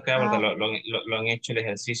 De hecho, acá, ¿verdad?, lo han hecho el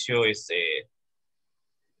ejercicio,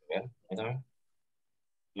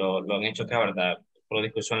 lo han hecho acá, ¿verdad? por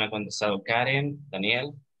discusión la ha contestado Karen,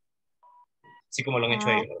 Daniel, así como lo han hecho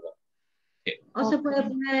ahí, ¿verdad? Sí. O se puede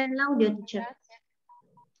poner el audio, teacher.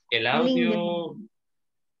 El El link audio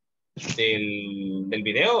del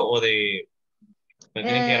video o de... me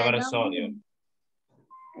tienen que grabar el audio.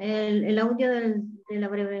 El audio de la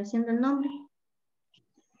abreviación del nombre.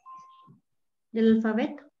 Del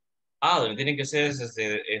alfabeto. Ah, donde tienen que hacer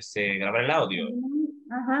grabar el audio.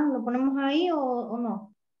 Ajá, ¿lo ponemos ahí o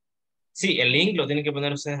no? Sí, el link lo tienen que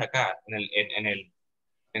poner ustedes acá, en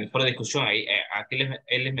el foro de discusión. Ahí, aquí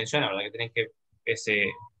él les menciona, ¿verdad? Que tienen que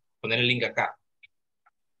poner el link acá,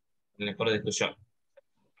 en el foro de discusión.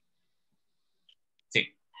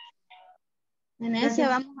 Sí. En ese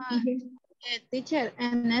vamos a, teacher,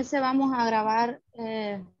 en ese vamos a grabar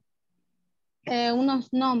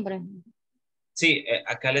unos nombres. Sí,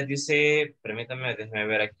 acá les dice, permítanme, déjenme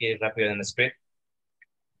ver aquí rápido en el script.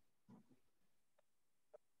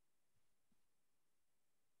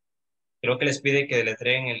 Creo que les pide que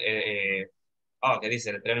deletreen que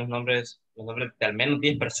dice, deletrean los nombres de al menos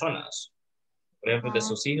 10 personas. Por ejemplo, de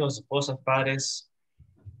sus hijos, esposas, padres.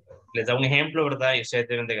 Les da un ejemplo, ¿verdad? Y ustedes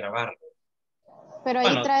deben de grabarlo. Pero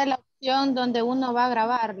ahí trae la opción donde uno va a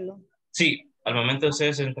grabarlo. Sí, al momento de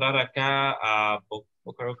ustedes entrar acá a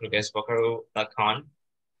Bocaro, creo que es bocaro.com.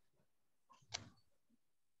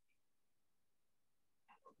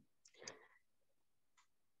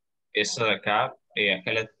 Eso de acá,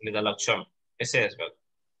 acá le da la opción. Ese es, ¿verdad?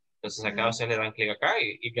 Entonces acá ustedes le dan clic acá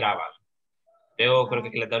y graban. Luego creo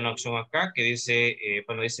que le da una opción acá que dice,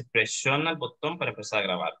 dice presiona el botón para empezar a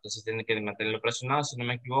grabar. Entonces tienen que mantenerlo presionado, si no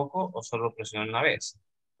me equivoco, o solo presionar una vez.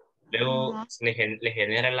 Luego le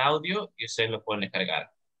genera el audio y ustedes lo pueden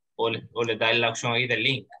descargar. O les da la opción ahí del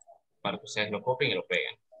link para que ustedes lo copien y lo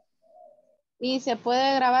peguen. ¿Y se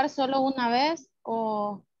puede grabar solo una vez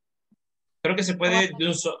o...? Creo que se puede,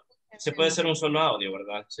 se puede hacer un solo audio,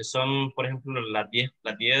 ¿verdad? Si son, por ejemplo, las 10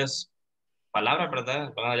 palabras,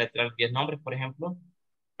 ¿verdad? Van a deletrear 10 nombres, por ejemplo.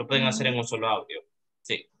 Lo pueden hacer en un solo audio.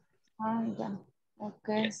 Sí. Ah, ya. Ok.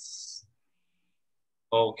 Yes.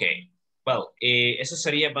 Ok. Well, eso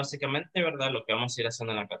sería básicamente, ¿verdad? Lo que vamos a ir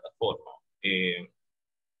haciendo en la plataforma.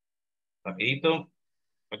 Rapidito.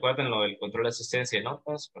 Recuerden lo del control de asistencia de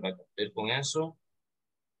notas para cumplir con eso.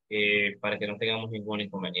 Para que no tengamos ningún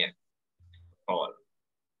inconveniente. Por favor.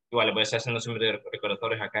 Igual, les voy a estar haciendo siempre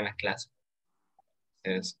recordatorios acá en las clases.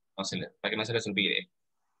 Entonces, para que no se les olvide.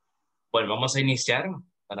 Bueno, vamos a iniciar,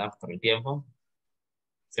 ¿verdad? Por el tiempo.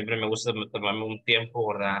 Siempre me gusta tomarme un tiempo,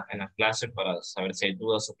 ¿verdad? En las clases para saber si hay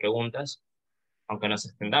dudas o preguntas, aunque nos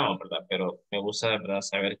extendamos, ¿verdad? Pero me gusta, ¿verdad?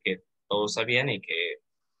 Saber que todo está bien y que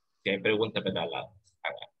si hay preguntas, ¿verdad? Las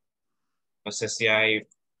hagan. No sé si hay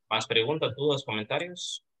más preguntas, dudas,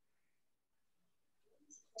 comentarios.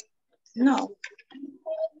 No.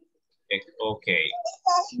 Ok.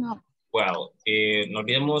 No. Well, no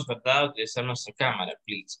olvidemos, ¿verdad? Utilizar nuestra cámara,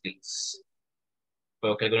 please, please.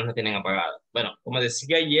 Pero que algunos no tienen apagada. Bueno, como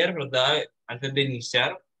decía ayer, ¿verdad? Antes de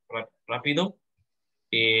iniciar, rápido,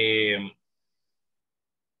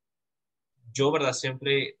 yo, ¿verdad?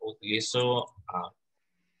 Siempre utilizo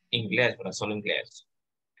inglés, ¿verdad? Solo inglés.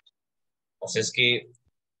 Así es que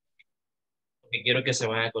quiero que se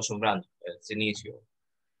vayan acostumbrando a este inicio.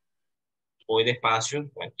 Voy despacio,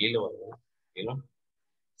 tranquilo, ¿verdad? Tranquilo.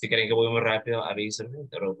 Si creen que voy muy rápido, avísenme,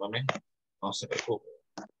 interrúmpame. No se preocupe.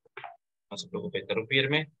 No se preocupe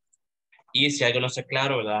interrumpirme. Y si algo no está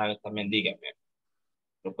claro, ¿verdad? También díganme.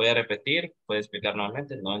 Lo puede repetir, puede explicar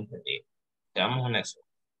nuevamente, no entendí. Seamos honestos.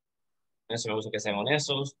 Eso me gusta que sean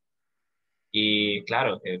honestos. Y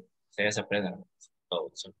claro, que ustedes aprendan todo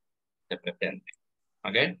eso. Se pretende.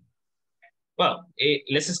 Okay? Well,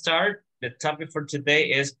 let's start. The topic for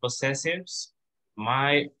today is possessives.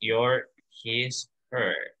 My, your, his,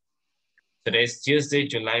 her. Today is Tuesday,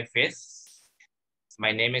 July 5th.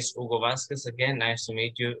 My name is Hugo Vasquez again. Nice to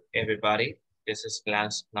meet you, everybody. This is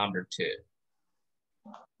class number 2.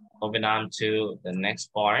 Moving on to the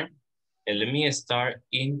next part. And let me start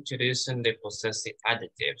introducing the possessive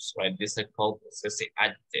adjectives, right? These are called possessive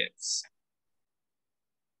adjectives.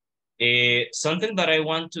 Something that I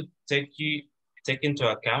want to take into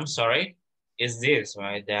account, is this,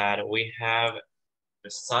 right? That we have the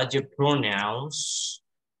subject pronouns,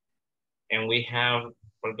 and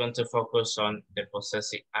we're going to focus on the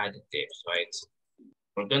possessive adjectives, right?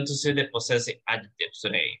 We're going to see the possessive adjectives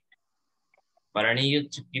today. But I need you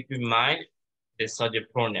to keep in mind the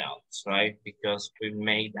subject pronouns, right? Because we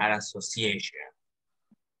made that association.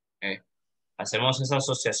 Okay? Hacemos esa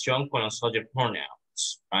asociación con los subject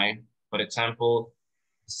pronouns, right? For example,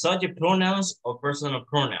 subject pronouns or personal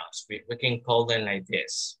pronouns. We can call them like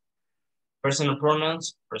this. Personal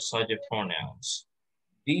pronouns or subject pronouns.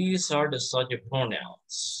 These are the subject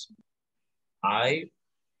pronouns. I,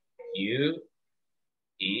 you,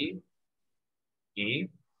 he, he,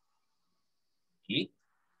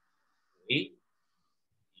 we,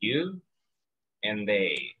 you, and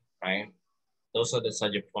they, right? Those are the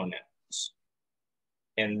subject pronouns.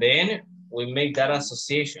 And then we make that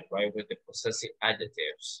association, right, with the possessive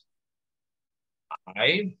adjectives.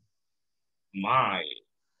 I, my.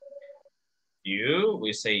 You,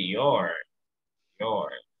 we say your.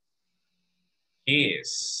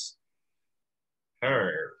 His,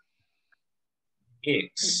 her,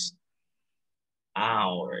 its,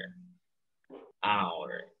 our,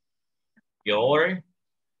 your,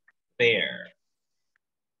 their.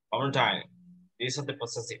 One more time. These are the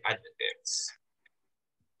possessive adjectives.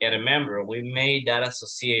 And remember, we made that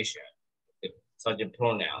association with subject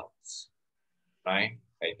pronouns, right?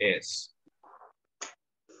 Like this.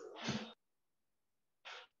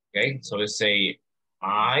 Okay, so we say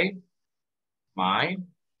I, my,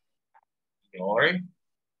 your,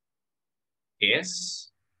 his,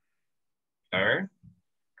 her,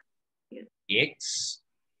 its,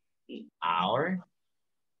 our,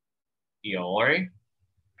 your,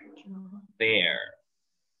 their.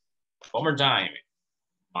 One more time.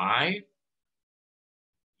 My,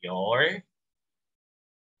 your,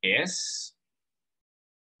 his,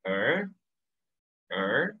 her,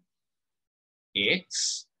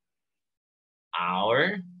 its,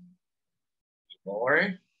 our,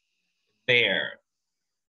 your, their,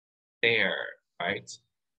 right?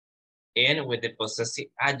 And with the possessive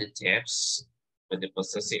adjectives,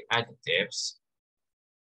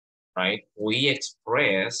 right? We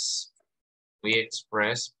express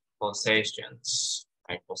possessions,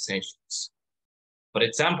 right? Possessions. For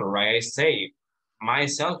example, right? I say my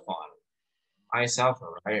cell phone,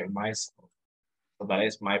 right? My cell phone. So that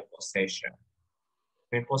is my possession.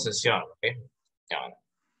 Mi posesión, okay? Yeah.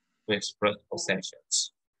 We express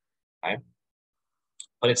possessions, right?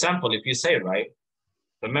 For example, if you say, right?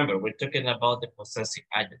 Remember, we're talking about the possessive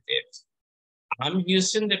adjectives. I'm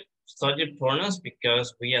using the subject pronouns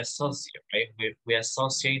because we associate, right? We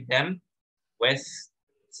associate them with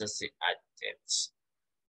possessive adjectives.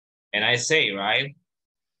 And I say, right?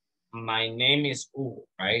 My name is Hugo,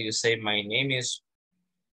 right? You say, my name is,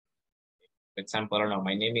 for example, I don't know,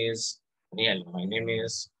 my name is Daniel. My name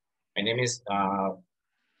is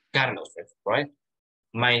Carlos, right?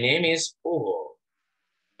 My name is Hugo.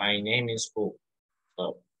 My name is Hugo.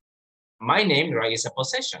 So my name, right, is a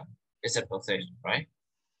possession. It's a possession, right?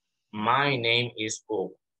 My name is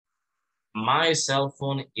Hugo. My cell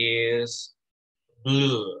phone is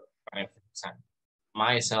blue, right?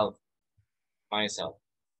 Myself.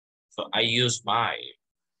 So I use my,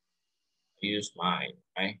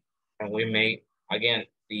 right? And we make, again,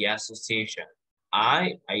 the association.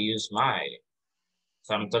 I use my.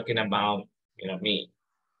 So I'm talking about, me.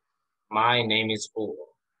 My name is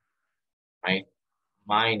Hugo, right?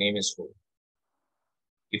 My name is Hugo.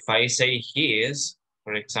 If I say his,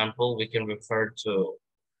 for example, we can refer to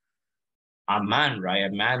a man, right? A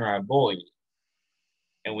man or a boy.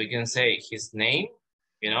 And we can say his name,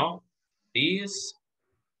 these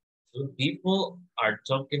two people are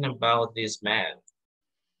talking about this man.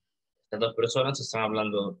 Estas dos personas están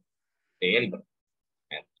hablando de él.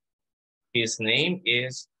 His name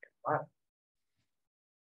is Eduardo.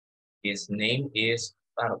 His name is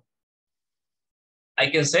Eduardo. I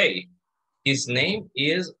can say his name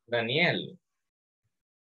is Daniel.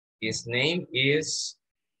 His name is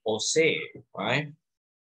Jose, right?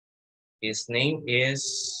 His name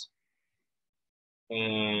is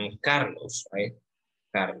Carlos, right?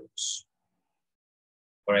 Carlos.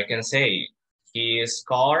 Or I can say his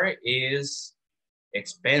car is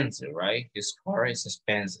expensive, right? His car is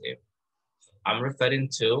expensive. I'm referring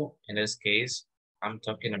to, in this case, I'm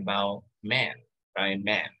talking about man, right?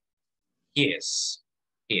 Man. His.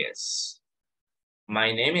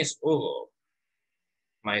 My name is Hugo.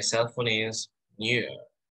 My cell phone is new.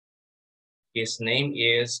 His name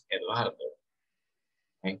is Eduardo.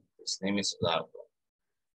 Right? His name is Eduardo.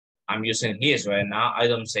 I'm using his right now. I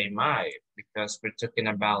don't say my because we're talking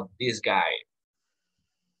about this guy.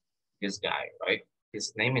 This guy, right?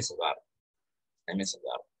 His name is Eduardo. His name is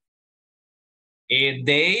Eduardo.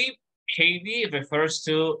 They, Heidi refers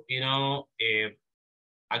to,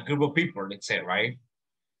 a group of people, let's say, right?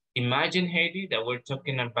 Imagine, Heidi, that we're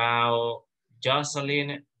talking about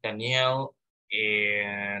Jocelyn, Danielle,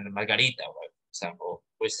 and Margarita, right? For example,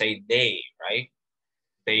 we say they, right?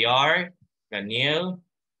 They are Danielle,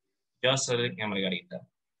 Jocelyn, and Margarita.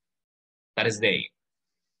 That is they.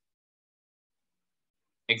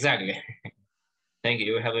 Exactly. Thank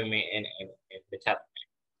you for having me in the chat.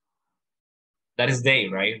 That is they,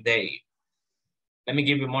 right? They. Let me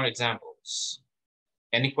give you more examples.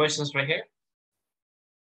 Any questions right here?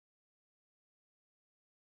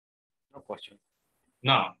 No question.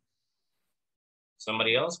 No.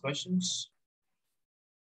 Somebody else, questions?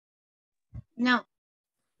 No.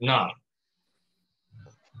 No.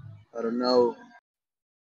 I don't know.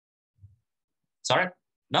 Sorry?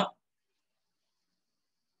 No.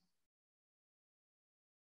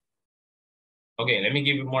 Okay, let me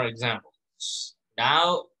give you more examples.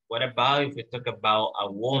 Now, what about if we talk about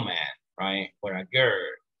a woman, right? Or a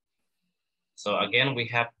girl? So again, we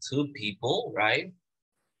have two people, right?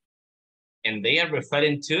 And they are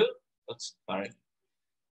referring to, oops, sorry.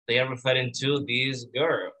 They are referring to this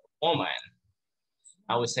girl, woman.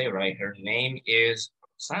 I would say, right, her name is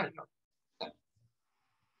Roxana.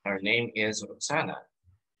 Her name is Roxana.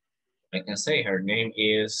 I can say her name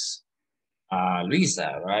is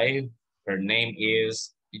Lisa, right? Her name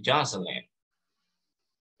is Jocelyn.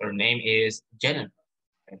 Her name is Jennifer.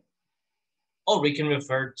 Okay? Or we can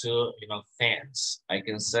refer to, things. I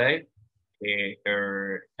can say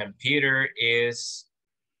her computer is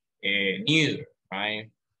new, right?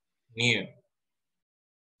 New.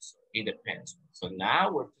 So it depends. So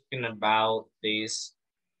now we're talking about this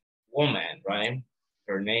woman, right?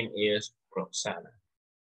 Her name is Roxana.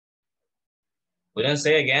 We don't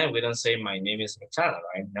say again, we don't say my name is Roxana,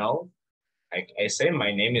 right? No, I say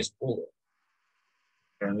my name is Julio.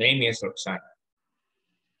 Her name is Roxana,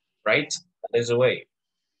 right? That is the way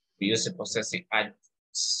we use the possessive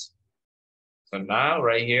adjectives. So now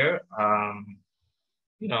right here,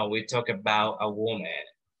 we talk about a woman,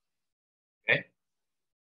 okay?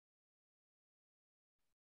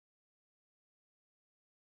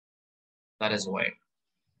 That is the way.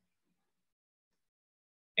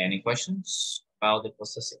 Any questions about the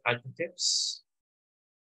possessive adjectives?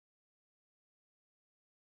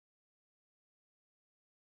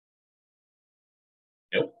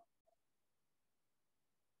 Nope.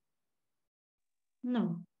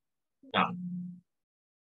 No. No.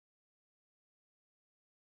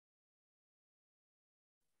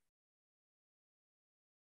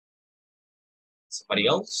 Somebody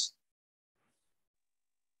else?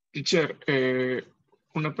 Teacher,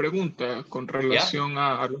 una pregunta con relación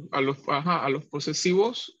a los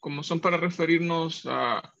posesivos, como son para referirnos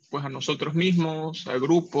pues a nosotros mismos, a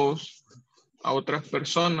grupos, a otras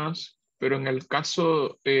personas, pero en el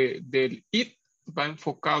caso del it va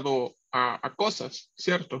enfocado a cosas,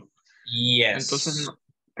 ¿cierto? Yes.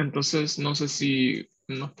 Entonces no sé si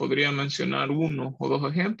nos podría mencionar uno o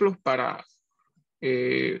dos ejemplos para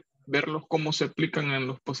verlos cómo se aplican en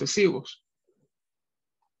los posesivos.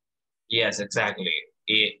 Yes, exactly.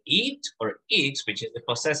 Eat or eats, which is the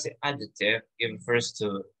possessive adjective, it refers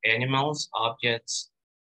to animals, objects,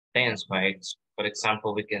 things, right? For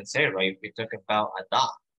example, we can say, right, if we talk about a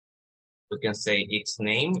dog, we can say its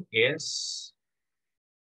name is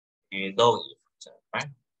a doggy, right?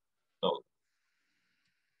 Dog.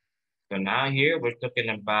 So now here we're talking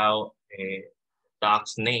about a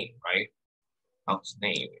dog's name, right? Dog's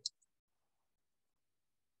name.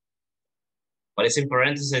 What is in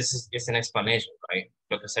parentheses is an explanation, right?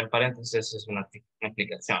 Lo que está en paréntesis es una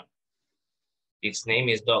explicación. Its name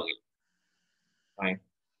is Doggy, right?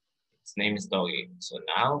 Its name is Doggy. So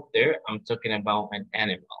now there I'm talking about an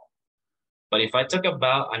animal. But if I talk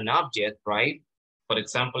about an object, right? For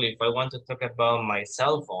example, if I want to talk about my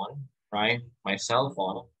cell phone, right? My cell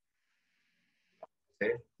phone.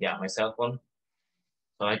 Okay. Yeah, my cell phone.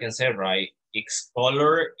 So I can say, right, its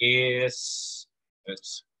color is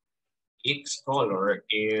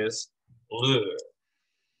blue.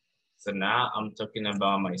 So now I'm talking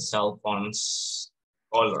about my cell phone's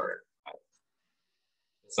color.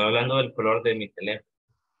 Estoy hablando del color de mi teléfono.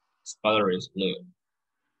 Its color is blue.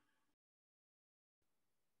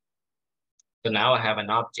 So now I have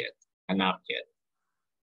an object.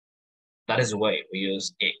 That is the way we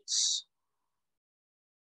use its.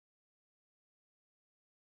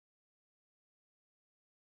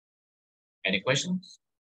 Any questions?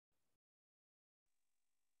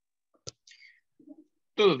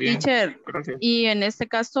 Todo bien. Teacher, Gracias. y en este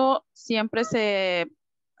caso siempre se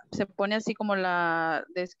pone así como la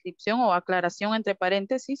descripción o aclaración entre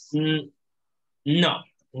paréntesis. No.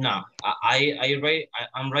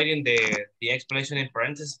 I'm writing the explanation in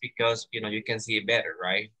parentheses because you can see it better,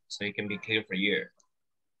 right? So it can be clear for you.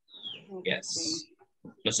 Okay. Yes.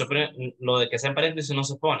 Lo de que sea en paréntesis no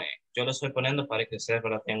se pone. Yo lo estoy poniendo para que ustedes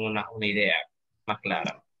tengan una idea más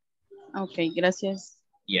clara. Ok, gracias.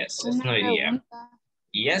 Yes, es una idea.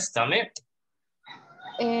 Yes, también.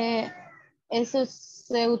 eso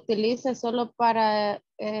se utiliza solo para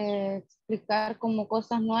explicar como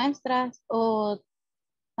cosas nuestras o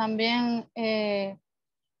también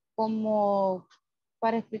como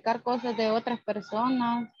para explicar cosas de otras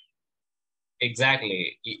personas.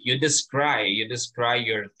 Exactly. You describe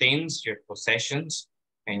your things, your possessions,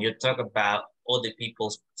 and you talk about other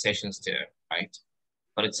people's possessions too, right?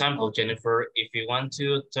 For example, Jennifer, if you want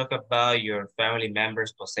to talk about your family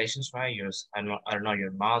members' possessions, right? I don't know,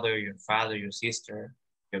 your mother, your father, your sister,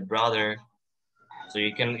 your brother. So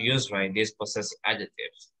you can use, right, these possessive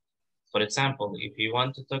adjectives. For example, if you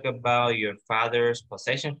want to talk about your father's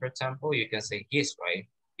possession, for example, you can say his, right?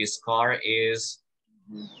 His car is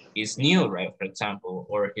new, right? For example,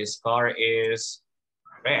 or his car is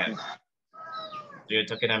red. So you're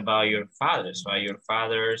talking about your father's, right? Your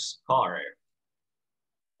father's car.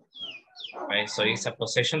 Right, so it's a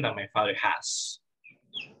possession that my father has.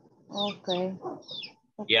 Okay.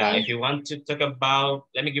 Yeah, if you want to talk about,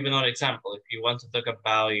 let me give you another example. If you want to talk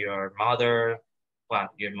about your mother,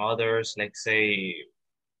 your mother's, let's say,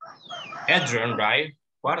 bedroom, right?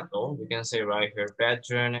 Cuarto, we can say, right, her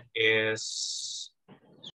bedroom is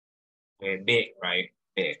big, right?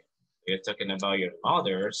 Big. You're talking about your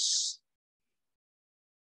mother's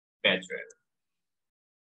bedroom.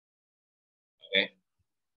 Okay.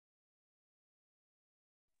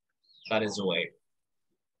 That is the way.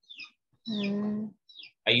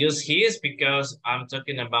 I use his because I'm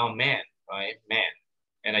talking about men, right? Men.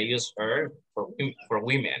 And I use her for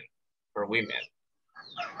women.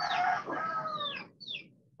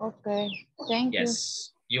 Okay, thank you.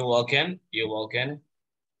 Yes, you're welcome.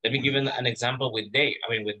 Let me give an example with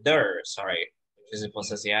their, sorry, which is a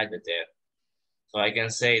possessive adjective. So I can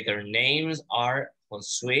say their names are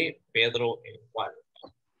Josué, Pedro, and Juan.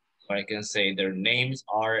 Or I can say their names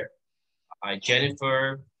are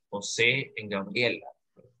Jennifer, Jose, and Gabriela.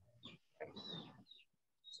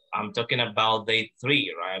 I'm talking about they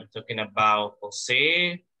three, right? I'm talking about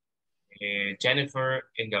Jose, Jennifer,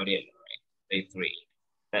 and Gabriela, right? They three.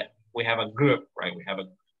 That we have a group, right?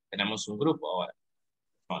 Tenemos un grupo ahora.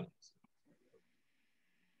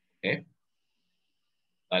 Okay,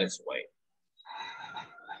 that is the way.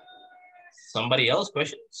 Somebody else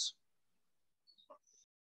questions?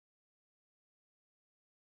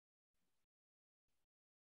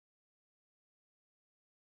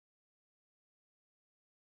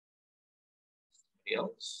 Somebody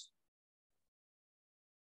else?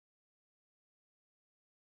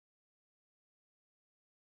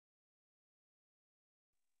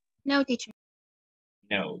 No, teacher.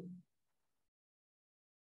 No.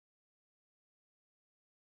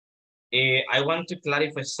 I want to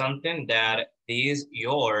clarify something that this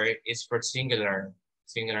your is for singular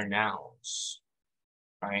nouns,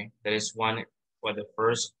 right? There is one for the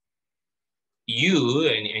first you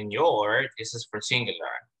and your, this is for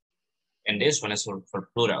singular. And this one is for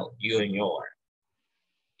plural, you and your.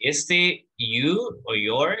 Este you o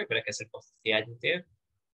your, pero que es el possessive adjective,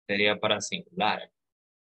 sería para singular.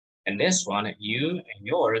 And this one, you and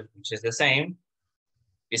yours, which is the same,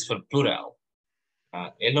 is for plural.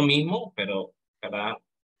 Es lo mismo, pero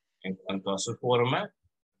en cuanto a su forma,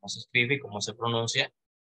 cómo se escribe, cómo se pronuncia,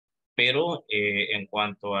 pero en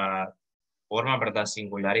cuanto a forma, ¿verdad?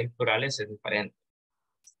 Singulares y plurales es diferente.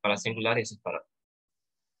 Para singulares es para...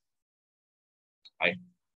 Right?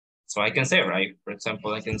 So I can say, right? For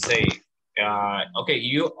example, I can say, okay,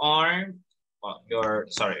 you are,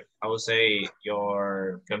 I would say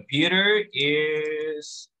your computer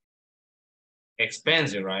is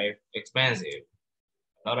expensive, right? Expensive.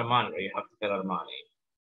 A lot of money, right? You have to pay a lot of money.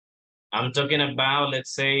 I'm talking about,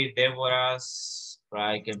 let's say, Deborah's,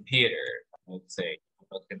 right, computer. Let's say,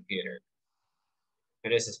 about computer.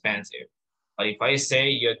 It is expensive. But if I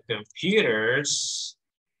say your computers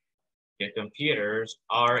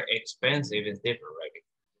are expensive, it's different, right?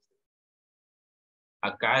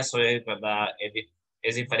 Acá eso es, ¿verdad?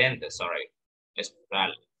 Es diferente, sorry. Es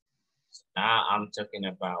plural. So now I'm talking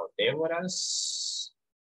about Deborah's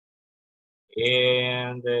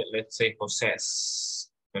and let's say possess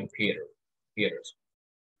computers.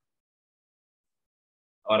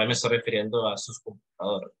 Ahora me estoy refiriendo a sus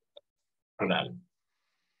computadores. Plural.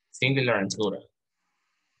 Singular and plural.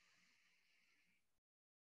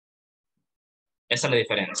 Esa es la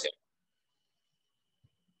diferencia.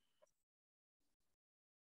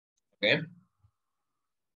 Okay.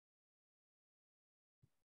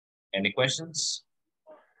 Any questions?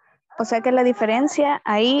 O sea que la diferencia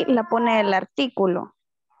ahí la pone el artículo.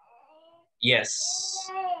 Yes.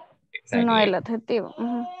 Exactly. No el adjetivo.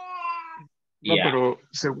 No, pero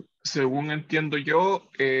según entiendo yo,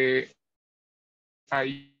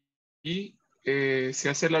 ahí se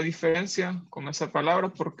hace la diferencia con esa palabra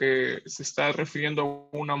porque se está refiriendo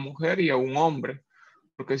a una mujer y a un hombre.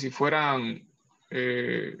 Porque si fueran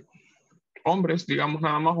hombres, digamos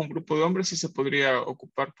nada más un grupo de hombres, sí se podría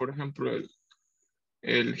ocupar, por ejemplo,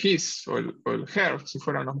 el his o el her, si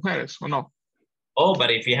fueran las mujeres, ¿o no? Oh, but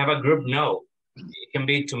if you have a group, no. It can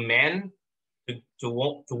be to men,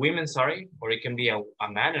 to women, sorry, or it can be a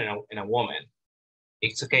man and a woman.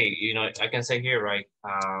 It's okay, you know, I can say here, right?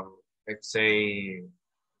 Let's say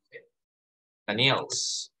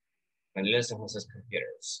Daniel's and his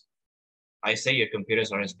computers. I say your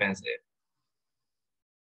computers are expensive.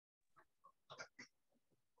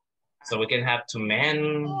 So we can have to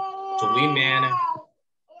men, to women,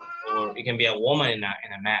 or it can be a woman and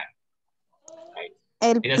a man. Right?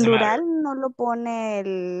 El It doesn't matter. plural no lo pone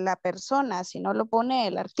la persona, sino lo pone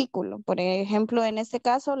el artículo. Por ejemplo, en este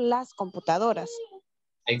caso, las computadoras.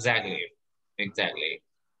 Exactly, exactly,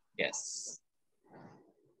 yes.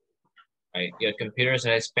 Right. Your computers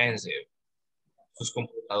are expensive. Sus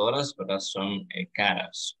computadoras, ¿verdad? Son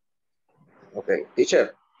caras. Ok,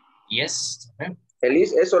 teacher. Yes. Okay. El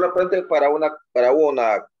is es solamente por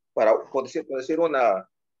decir una.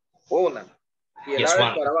 Y el Yes, are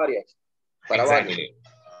one. para varias. Para Exactly. varias.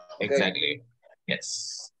 Okay. Exactly.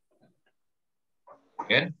 Yes.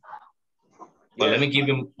 Good. But Yes. let me give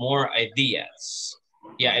you more ideas.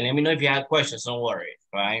 Yeah, and let me know if you have questions, don't worry,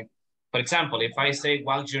 right? For example, if I say,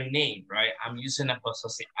 what's your name, right? I'm using a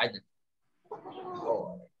possessive adjective.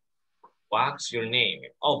 Oh, what's your name?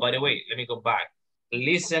 Oh, by the way, let me go back.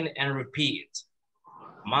 Listen and repeat.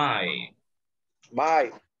 My.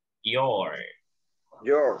 Your.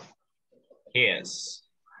 His.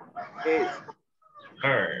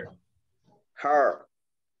 Her.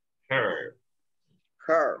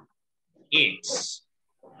 Its.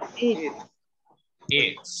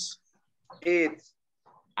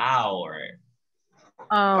 Our.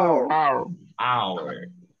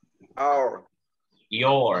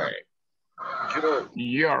 Your.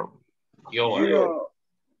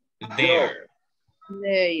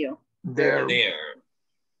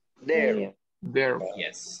 There.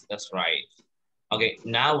 Yes, that's right. Okay,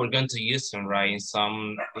 now we're going to use them, right, in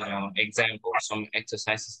some, examples, some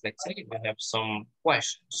exercises. Let's say we have some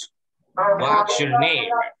questions. What's your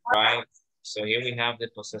name, right? So here we have the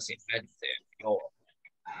possessive adjective. Your.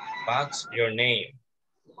 What's your name?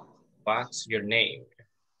 What's your name?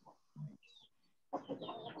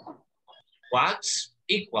 What's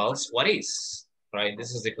equals what is, right?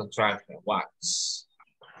 This is the contraction. What's.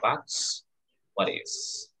 What's what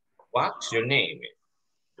is. What's your name?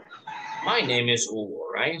 My name is Hugo,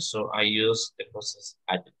 right? So I use the possessive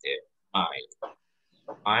adjective, my.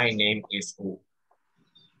 My name is Hugo.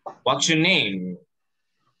 What's your name?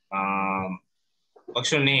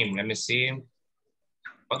 What's your name? Let me see.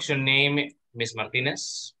 What's your name, Miss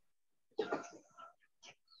Martinez?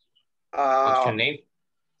 What's your name?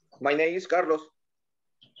 My name is Carlos.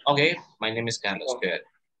 Okay, my name is Carlos. Good.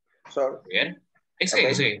 Sorry. Good. It's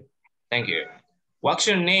okay. Thank you. What's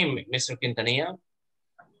your name, Mr. Quintanilla?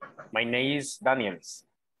 My name is Daniels.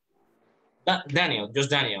 Daniel, just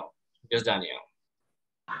Daniel. Just Daniel.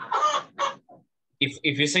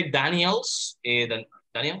 If you say Daniels,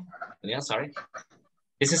 Daniel, sorry.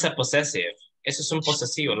 This is a possessive. Eso es un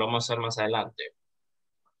posesivo, lo vamos a hacer más adelante.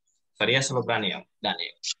 Sería solo Daniel,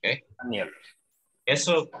 ¿ok? Daniel.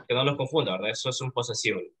 Eso, que no lo confunda, ¿verdad? Eso es un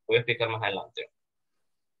posesivo. Voy a explicar más adelante.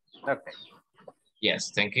 Okay.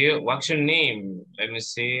 Yes, thank you. What's your name? Let me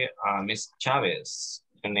see. Miss Chavez,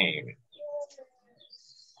 your name.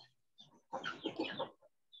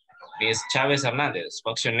 Miss Chavez Hernandez,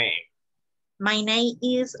 what's your name? My name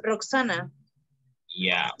is Roxana.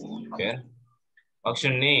 Yeah, good. What's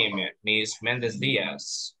your name, Miss Mendez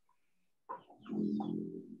Diaz?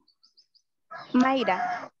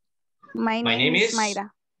 Mayra. My name is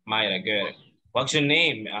Mayra. Mayra, good. What's your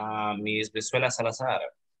name, Miss Venezuela Salazar?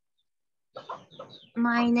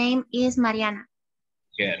 My name is Mariana.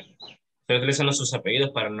 Good. Estoy utilizando sus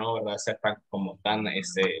apellidos para no, ¿verdad?, ser tan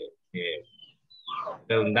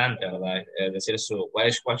redundante, ¿verdad? Decir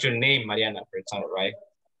what's your name, Mariana, for example, right?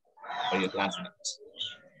 Or your last name.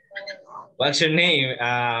 What's your name,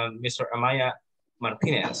 Mr. Amaya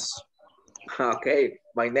Martinez? Okay,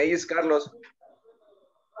 my name is Carlos.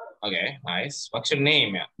 Okay, nice. What's your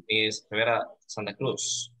name, Miss Rivera Santa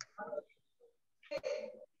Cruz?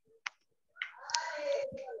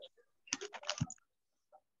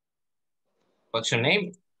 What's your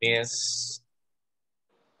name, Miss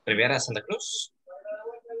Rivera Santa Cruz?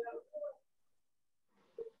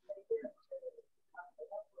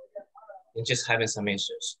 You're just having some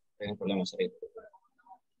issues. Tienen problemas ahorita.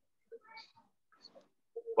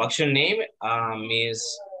 What's your name, Miss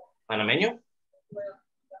Panameño?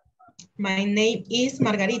 My name is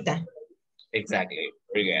Margarita. Exactly,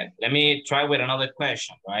 very good. Let me try with another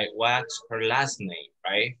question, right? What's her last name,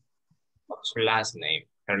 right? What's her last name?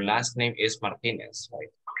 Her last name is Martinez, right?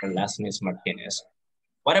 Her last name is Martinez.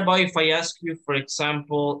 What about if I ask you, for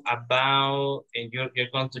example, about, and you're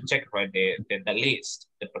going to check, right, the list,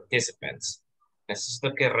 the participants.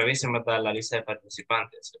 Necesito que revisen, ¿verdad?, la lista de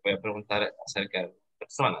participantes. Le voy a preguntar acerca de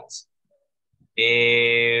personas.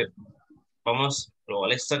 Vamos,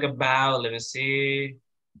 let's talk about, let me see,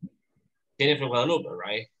 Jennifer Guadalupe,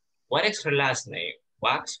 right? What is her last name?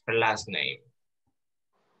 What's her last name?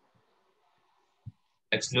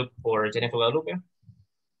 Let's look for Jennifer Guadalupe.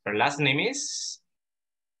 Her last name is?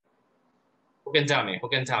 Who can tell me? Who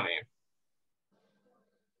can tell me?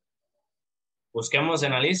 Busquemos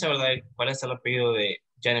en la lista, ¿verdad? ¿Cuál es el apellido de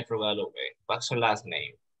Jennifer Guadalupe? What's her last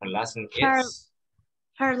name? Her last name is?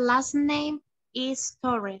 Her last name is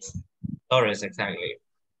Torres. Torres, exactly.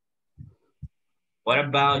 What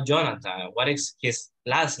about Jonathan? What is his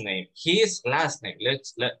last name? His last name.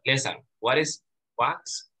 Listen. What's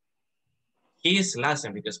his last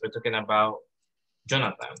name? Because we're talking about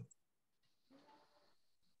Jonathan.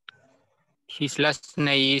 His last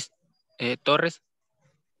name is Torres.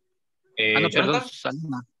 No, perdón,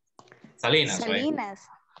 Salinas. Salinas, right?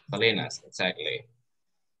 Salinas, exactly.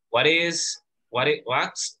 What's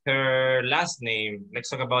her last name? Let's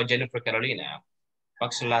talk about Jennifer Carolina.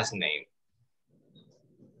 What's her last name?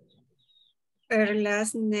 Her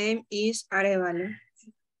last name is Arevalo.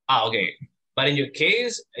 Okay. But in your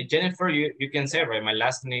case, Jennifer, you can say, right, my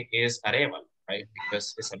last name is Arevalo, right?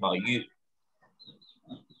 Because it's about you.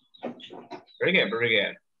 Very good, very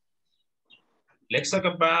good. Let's talk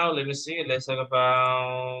about, let me see, let's talk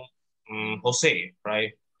about Jose,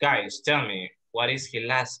 right? Guys, tell me, what is his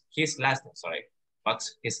last name, sorry.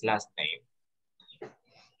 What's his last name?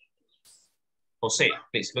 Jose,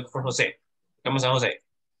 please look for Jose. Vamos a Jose.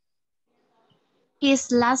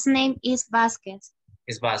 His last name is Vasquez.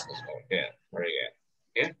 It's Vasquez, very good, very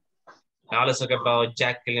good. Okay. Now let's talk about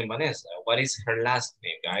Jacqueline Vanessa. What is her last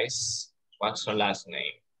name, guys? What's her last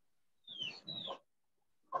name?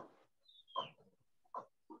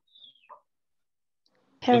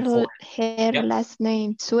 Her last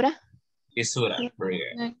name, Sura. Is Sura, very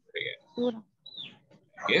good, very good.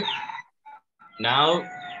 Okay. Now,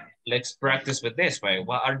 let's practice with this, right?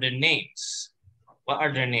 What are their names? What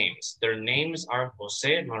are their names? Their names are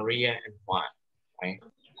Jose, Maria, and Juan, right?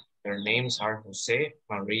 Their names are Jose,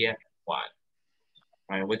 Maria, and Juan.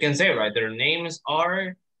 Right? We can say, right, their names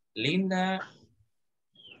are Linda,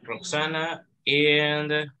 Roxana,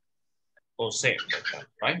 and Jose,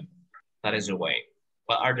 right? That is the way.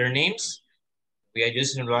 What are their names? We are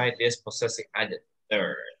using, right, this possessive adjective.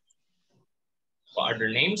 What are their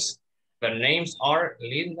names? Their names are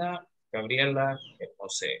Linda, Gabriela, and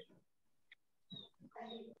Jose.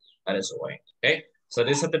 That is the way, okay? So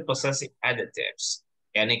these are the possessive adjectives.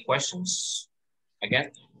 Any questions?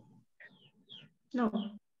 Again? No.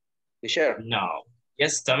 Sure. No.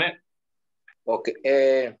 Yes, tell me.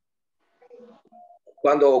 Okay.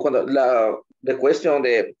 Cuando the question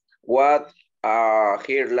de what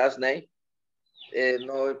her last name,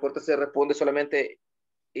 no importa si responde solamente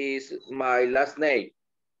is my last name.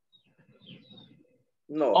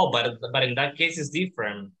 No. Oh, but in that case it's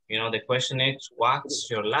different. You know, the question is, what's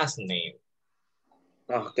your last name?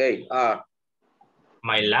 Okay.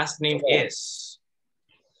 My last name is.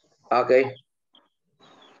 Okay.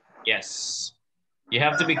 Yes. You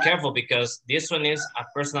have to be careful because this one is a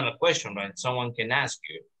personal question, right? Someone can ask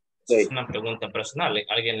you. Okay. Es una pregunta personal.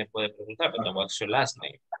 Alguien le puede preguntar, but what's your last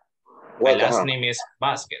name? My last name is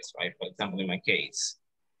Vasquez, right? For example, in my case.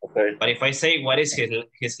 Okay. But if I say what is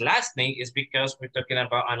his last name, is because we're talking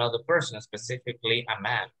about another person, specifically a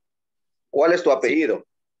man. ¿Cuál es tu apellido?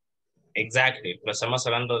 Exactly, pero estamos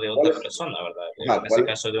hablando de otra persona, ¿verdad? En ¿Cuál, este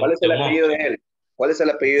caso de un, ¿cuál es el apellido de él? ¿Cuál es el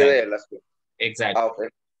apellido de él? Exactly. Okay.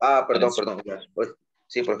 Perdón. Pues,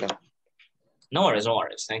 sí, por ejemplo. No worries, no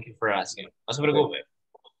worries. Thank you for asking. No se preocupe.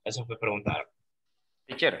 Eso fue preguntar.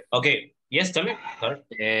 Teacher. Okay. Yes, tell me.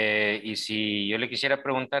 Y si yo le quisiera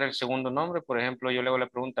preguntar el segundo nombre, por ejemplo, yo le hago la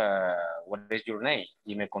pregunta, what is your name?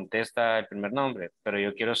 Y me contesta el primer nombre, pero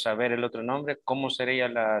yo quiero saber el otro nombre, ¿cómo sería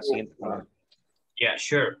la siguiente pregunta? Yeah,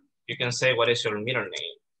 sure. You can say, what is your middle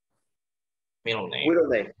name? Middle name.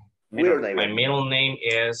 Middle name. My middle name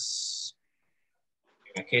is,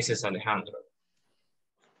 in my case, is Alejandro.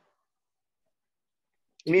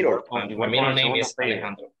 My middle name is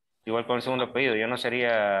Alejandro. Igual con el segundo apellido, yo no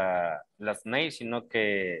sería last name, sino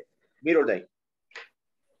que... Middle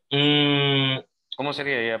name. ¿Cómo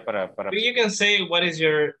sería ya para... You can say what is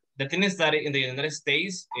your, the thing is that in the United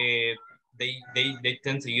States, they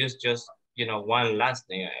tend to use just, you know, one last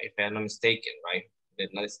name, if I'm not mistaken, right? The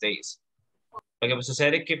United States. Lo que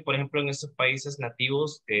sucede es que, por ejemplo, en estos países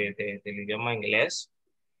nativos del idioma inglés,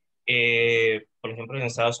 por ejemplo, en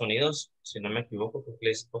Estados Unidos, si no me equivoco,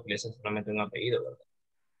 utilizan solamente un apellido, ¿verdad?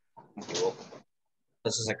 Me equivoco.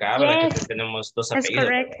 Entonces acá, ¿verdad? Que tenemos dos Es apellidos.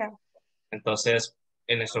 correcto. Entonces,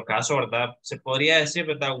 en nuestro caso, ¿verdad? Se podría decir,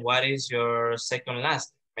 ¿verdad? What is your second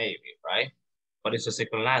last name? Maybe, right? What is your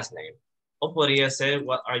second last name? O podría ser,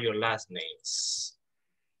 what are your last names?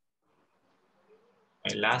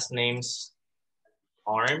 My last names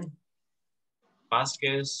are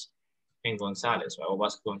Vázquez and González, o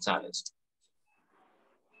Vázquez González.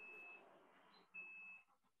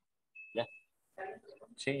 Ya.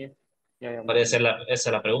 Sí, ya. Puede ser esa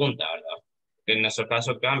es la pregunta, ¿verdad? Que en nuestro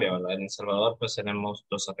caso cambia, ¿verdad? En El Salvador, pues tenemos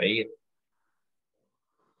dos apellidos.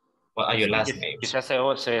 What are your last names? Quizás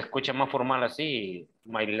se escucha más formal así,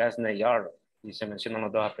 my last name are, y se mencionan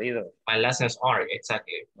los dos apellidos. My last names are,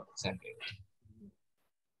 exactly.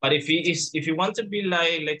 But if you want to be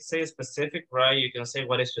like, let's say specific, right, you can say,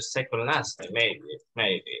 what is your second last name?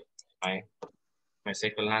 Maybe. My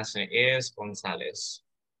second last name is González.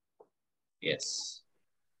 Yes.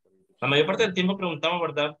 La mayor parte del tiempo preguntamos,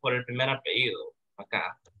 ¿verdad? Por el primer apellido,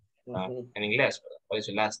 acá, en inglés, ¿verdad? What is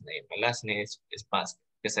your last name? My last name is Vázquez,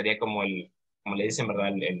 que sería como como le dicen, ¿verdad?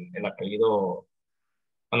 El apellido,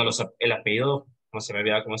 el apellido, no se me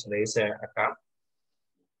olvida cómo se le dice acá,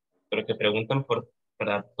 pero que preguntan por,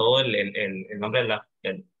 ¿verdad? Todo el nombre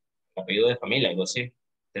del apellido de familia, algo así.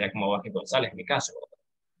 Sería como Vázquez González, en mi caso, ¿verdad?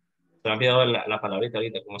 Se me ha olvidado la palabrita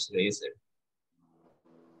ahorita, cómo se le dice.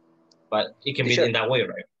 But it can be in that way,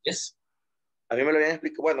 right? Yes. A mí me lo habían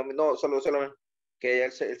explicado, bueno, no, solo que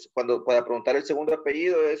cuando para preguntar el segundo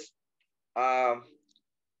apellido es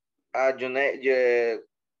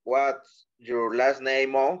what's your last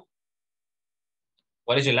name on?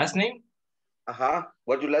 What is your last name? Ajá,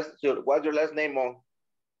 what's your last name on?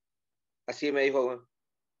 Así me dijo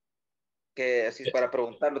que así es para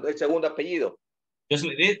preguntarlo, el segundo apellido. Just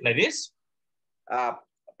like this?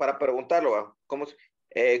 Para preguntarlo,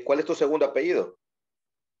 ¿cuál es tu segundo apellido?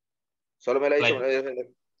 Solo me lo ha dicho,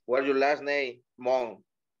 what's your last name, Mon?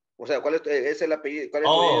 O sea, ¿cuál es el apellido? ¿Cuál es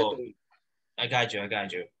tu apellido? I got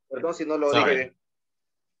you. Perdón si no lo dije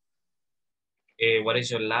bien. What is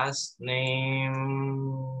your last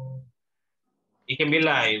name? It can be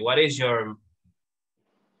like, what is your,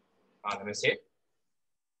 let me see.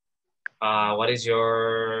 What is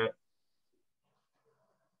your...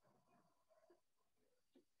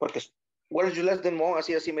 Porque, what is your last name, Mon?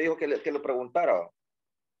 Así me dijo que lo preguntara.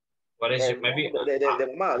 What is your, maybe?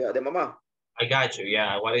 De mamá. I got you,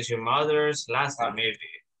 yeah. What is your mother's last name,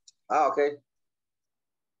 maybe? Okay.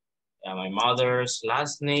 Yeah, my mother's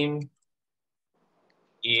last name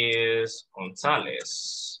is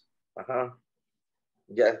González. Ajá.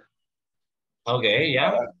 Ya. Okay,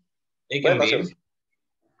 yeah. It can be.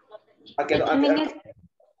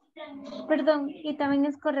 Perdón, y también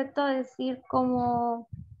es correcto decir como,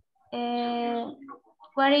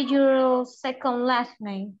 what is your second last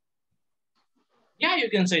name? Yeah, you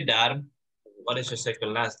can say that. What is your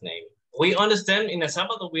second last name? We understand in El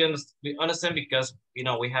Salvador, we understand because, you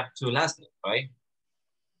know, we have two last names, right?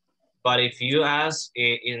 But if you ask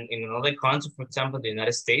in another country, for example, the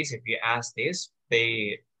United States, if you ask this,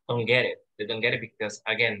 they don't get it. They don't get it because,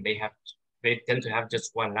 again, they tend to have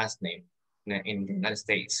just one last name in the United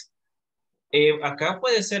States. Acá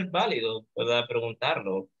puede ser válido, ¿verdad?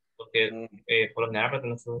 Preguntarlo, porque por lo general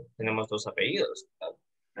tenemos dos apellidos,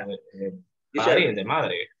 padre y el de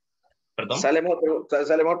madre. ¿Perdón? Sale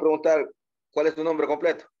mejor preguntar cuál es tu nombre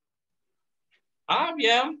completo.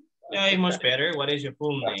 Yeah, it's much better. What is your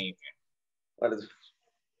full name?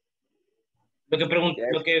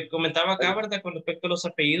 Lo que comentaba acá, ¿verdad? Con respecto a los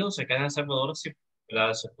apellidos, acá en El Salvador, sí,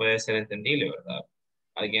 ¿verdad? Se puede ser entendible, ¿verdad?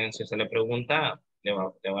 Alguien, si se le pregunta, le va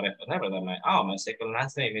a responder, ¿verdad? My second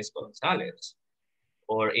last name is González.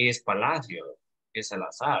 Or is Palacio, is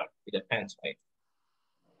Salazar. It depends, right?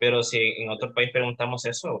 Pero si en otro país preguntamos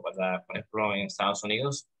eso, ¿verdad? Por ejemplo, en Estados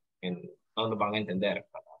Unidos, no lo van a entender,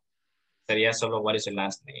 ¿verdad? Sería solo what is your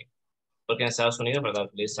last name. Porque en Estados Unidos, ¿verdad?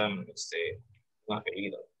 Utilizan un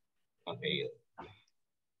apellido.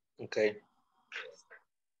 Okay.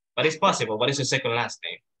 But it's possible. What is your second last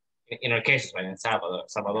name? In our case, right, in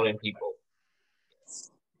Salvadorian people.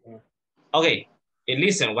 Okay,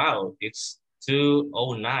 listen, wow, it's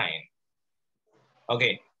 2:09.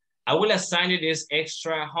 Okay, I will assign you this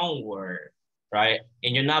extra homework, right?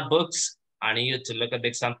 In your notebooks, I need you to look at the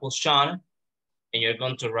examples shown, and you're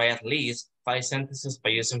going to write at least 5 sentences by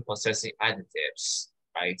using possessive adjectives,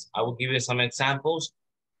 right? I will give you some examples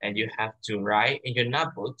and you have to write in your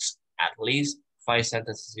notebooks at least 5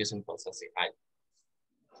 sentences using possessive adjectives.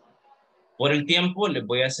 Por el tiempo, les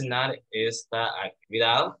voy a asignar esta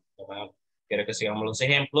actividad. Quiero que sigamos los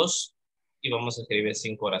ejemplos y vamos a escribir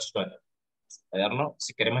 5 oraciones. ¿No?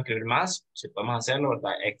 Si queremos escribir más, si podemos hacerlo,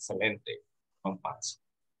 ¿verdad? Excelente. No pasa.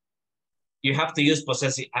 You have to use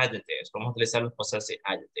possessive adjectives. Vamos a utilizar los possessive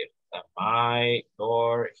adjectives. My,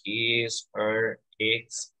 your, his, her,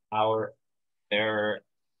 its, our, their,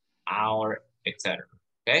 our, etc.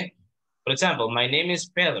 Okay? For example, my name is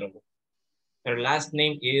Pedro. Her last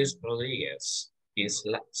name is Rodriguez. His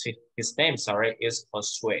name, sorry, is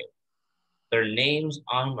Josue. Their names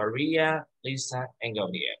are Maria, Lisa, and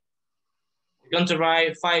Gabriel. You're going to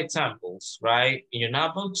write 5 examples, right, in your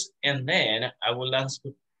notebooks, and then I will ask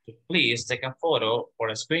you to please take a photo or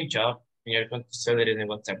a screenshot, and you're going to send it in the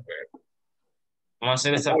WhatsApp group. Vamos a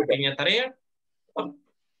hacer esa pequeña tarea.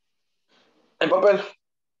 En papel.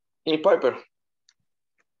 In paper.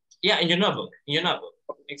 Yeah, in your notebook. In your notebook.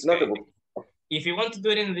 Notebook. If you want to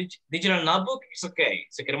do it in the digital notebook, it's okay.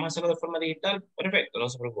 Si queremos hacerlo de forma digital, perfecto, no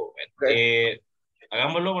se preocupen. Okay.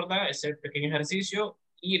 Hagámoslo, ¿verdad? Ese pequeño ejercicio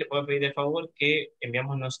y le puedo pedir de favor que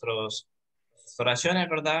enviamos nuestras oraciones,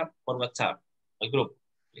 ¿verdad? Por WhatsApp, al grupo.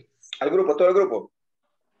 Please. ¿Al grupo? ¿Todo el grupo?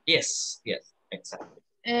 Yes, yes, exactly.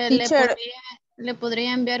 Le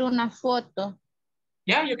podría enviar una foto.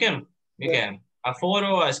 Yeah, you can. You can. A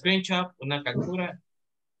photo, a screenshot, una captura,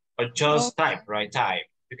 or just type, right? Type.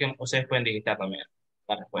 You can, ustedes pueden digitar también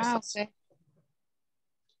las respuestas.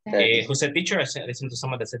 Who's a teacher? Listen to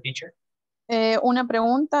someone that's a teacher. Una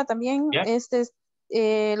pregunta también. Yeah.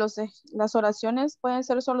 Las oraciones pueden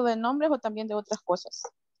ser solo de nombres o también de otras cosas.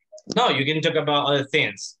 No, you can talk about other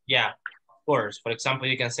things. Yeah, of course. For example,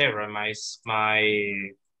 you can say, right,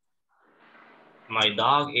 my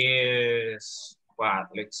dog is what?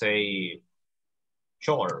 Let's say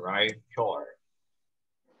short, right? Short.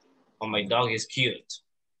 Or my dog is cute.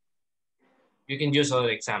 You can use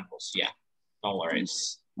other examples. Yeah, no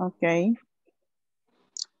worries. Okay.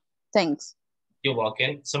 Thanks. You're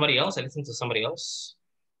welcome. Somebody else? I listen to somebody else.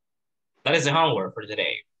 That is the homework for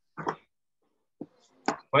today.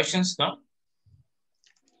 Questions? No?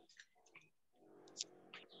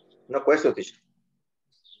 No question, teacher.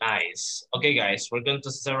 Nice. Okay, guys, we're going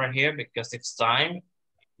to start right here because it's time.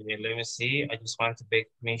 Let me see. I just want to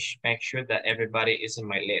make sure that everybody is in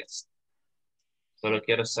my list. Solo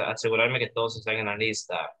quiero asegurarme que todos están en la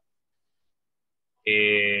lista.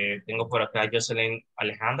 Tengo por acá Jocelyn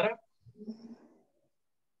Alejandra.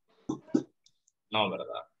 No,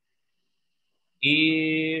 ¿verdad?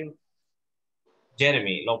 Y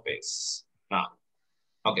Jeremy López. No.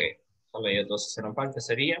 Ok. Solo ellos dos hicieron parte,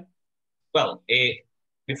 sería. Well,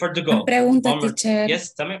 before to go. Una pregunta, teacher.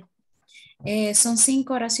 Yes, también. ¿Son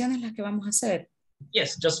 5 oraciones las que vamos a hacer?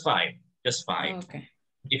 Yes, just 5. Just 5. Okay.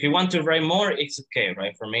 If you want to write more, it's okay,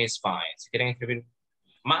 right? For me, it's fine. Si quieren escribir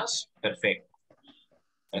más, perfecto.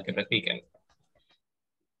 Para que practiquen.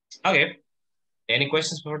 Okay. Any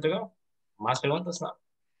questions before to go? ¿Más preguntas? No.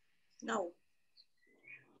 No.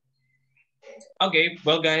 Okay,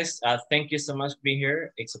 well, guys, thank you so much for being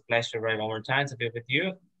here. It's a pleasure, right, one more time to be with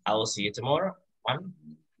you. I will see you tomorrow.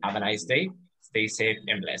 Have a nice day. Stay safe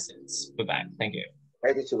and blessings. Goodbye. Thank you.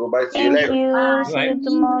 Hey, teacher, goodbye. See you later. See you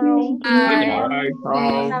tomorrow.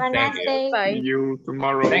 Bye. Have a nice day. See you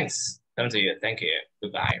tomorrow. Thanks. Come to you. Thank you.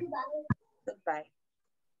 Goodbye. Goodbye.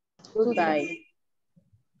 Goodbye. See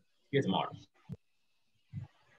you tomorrow.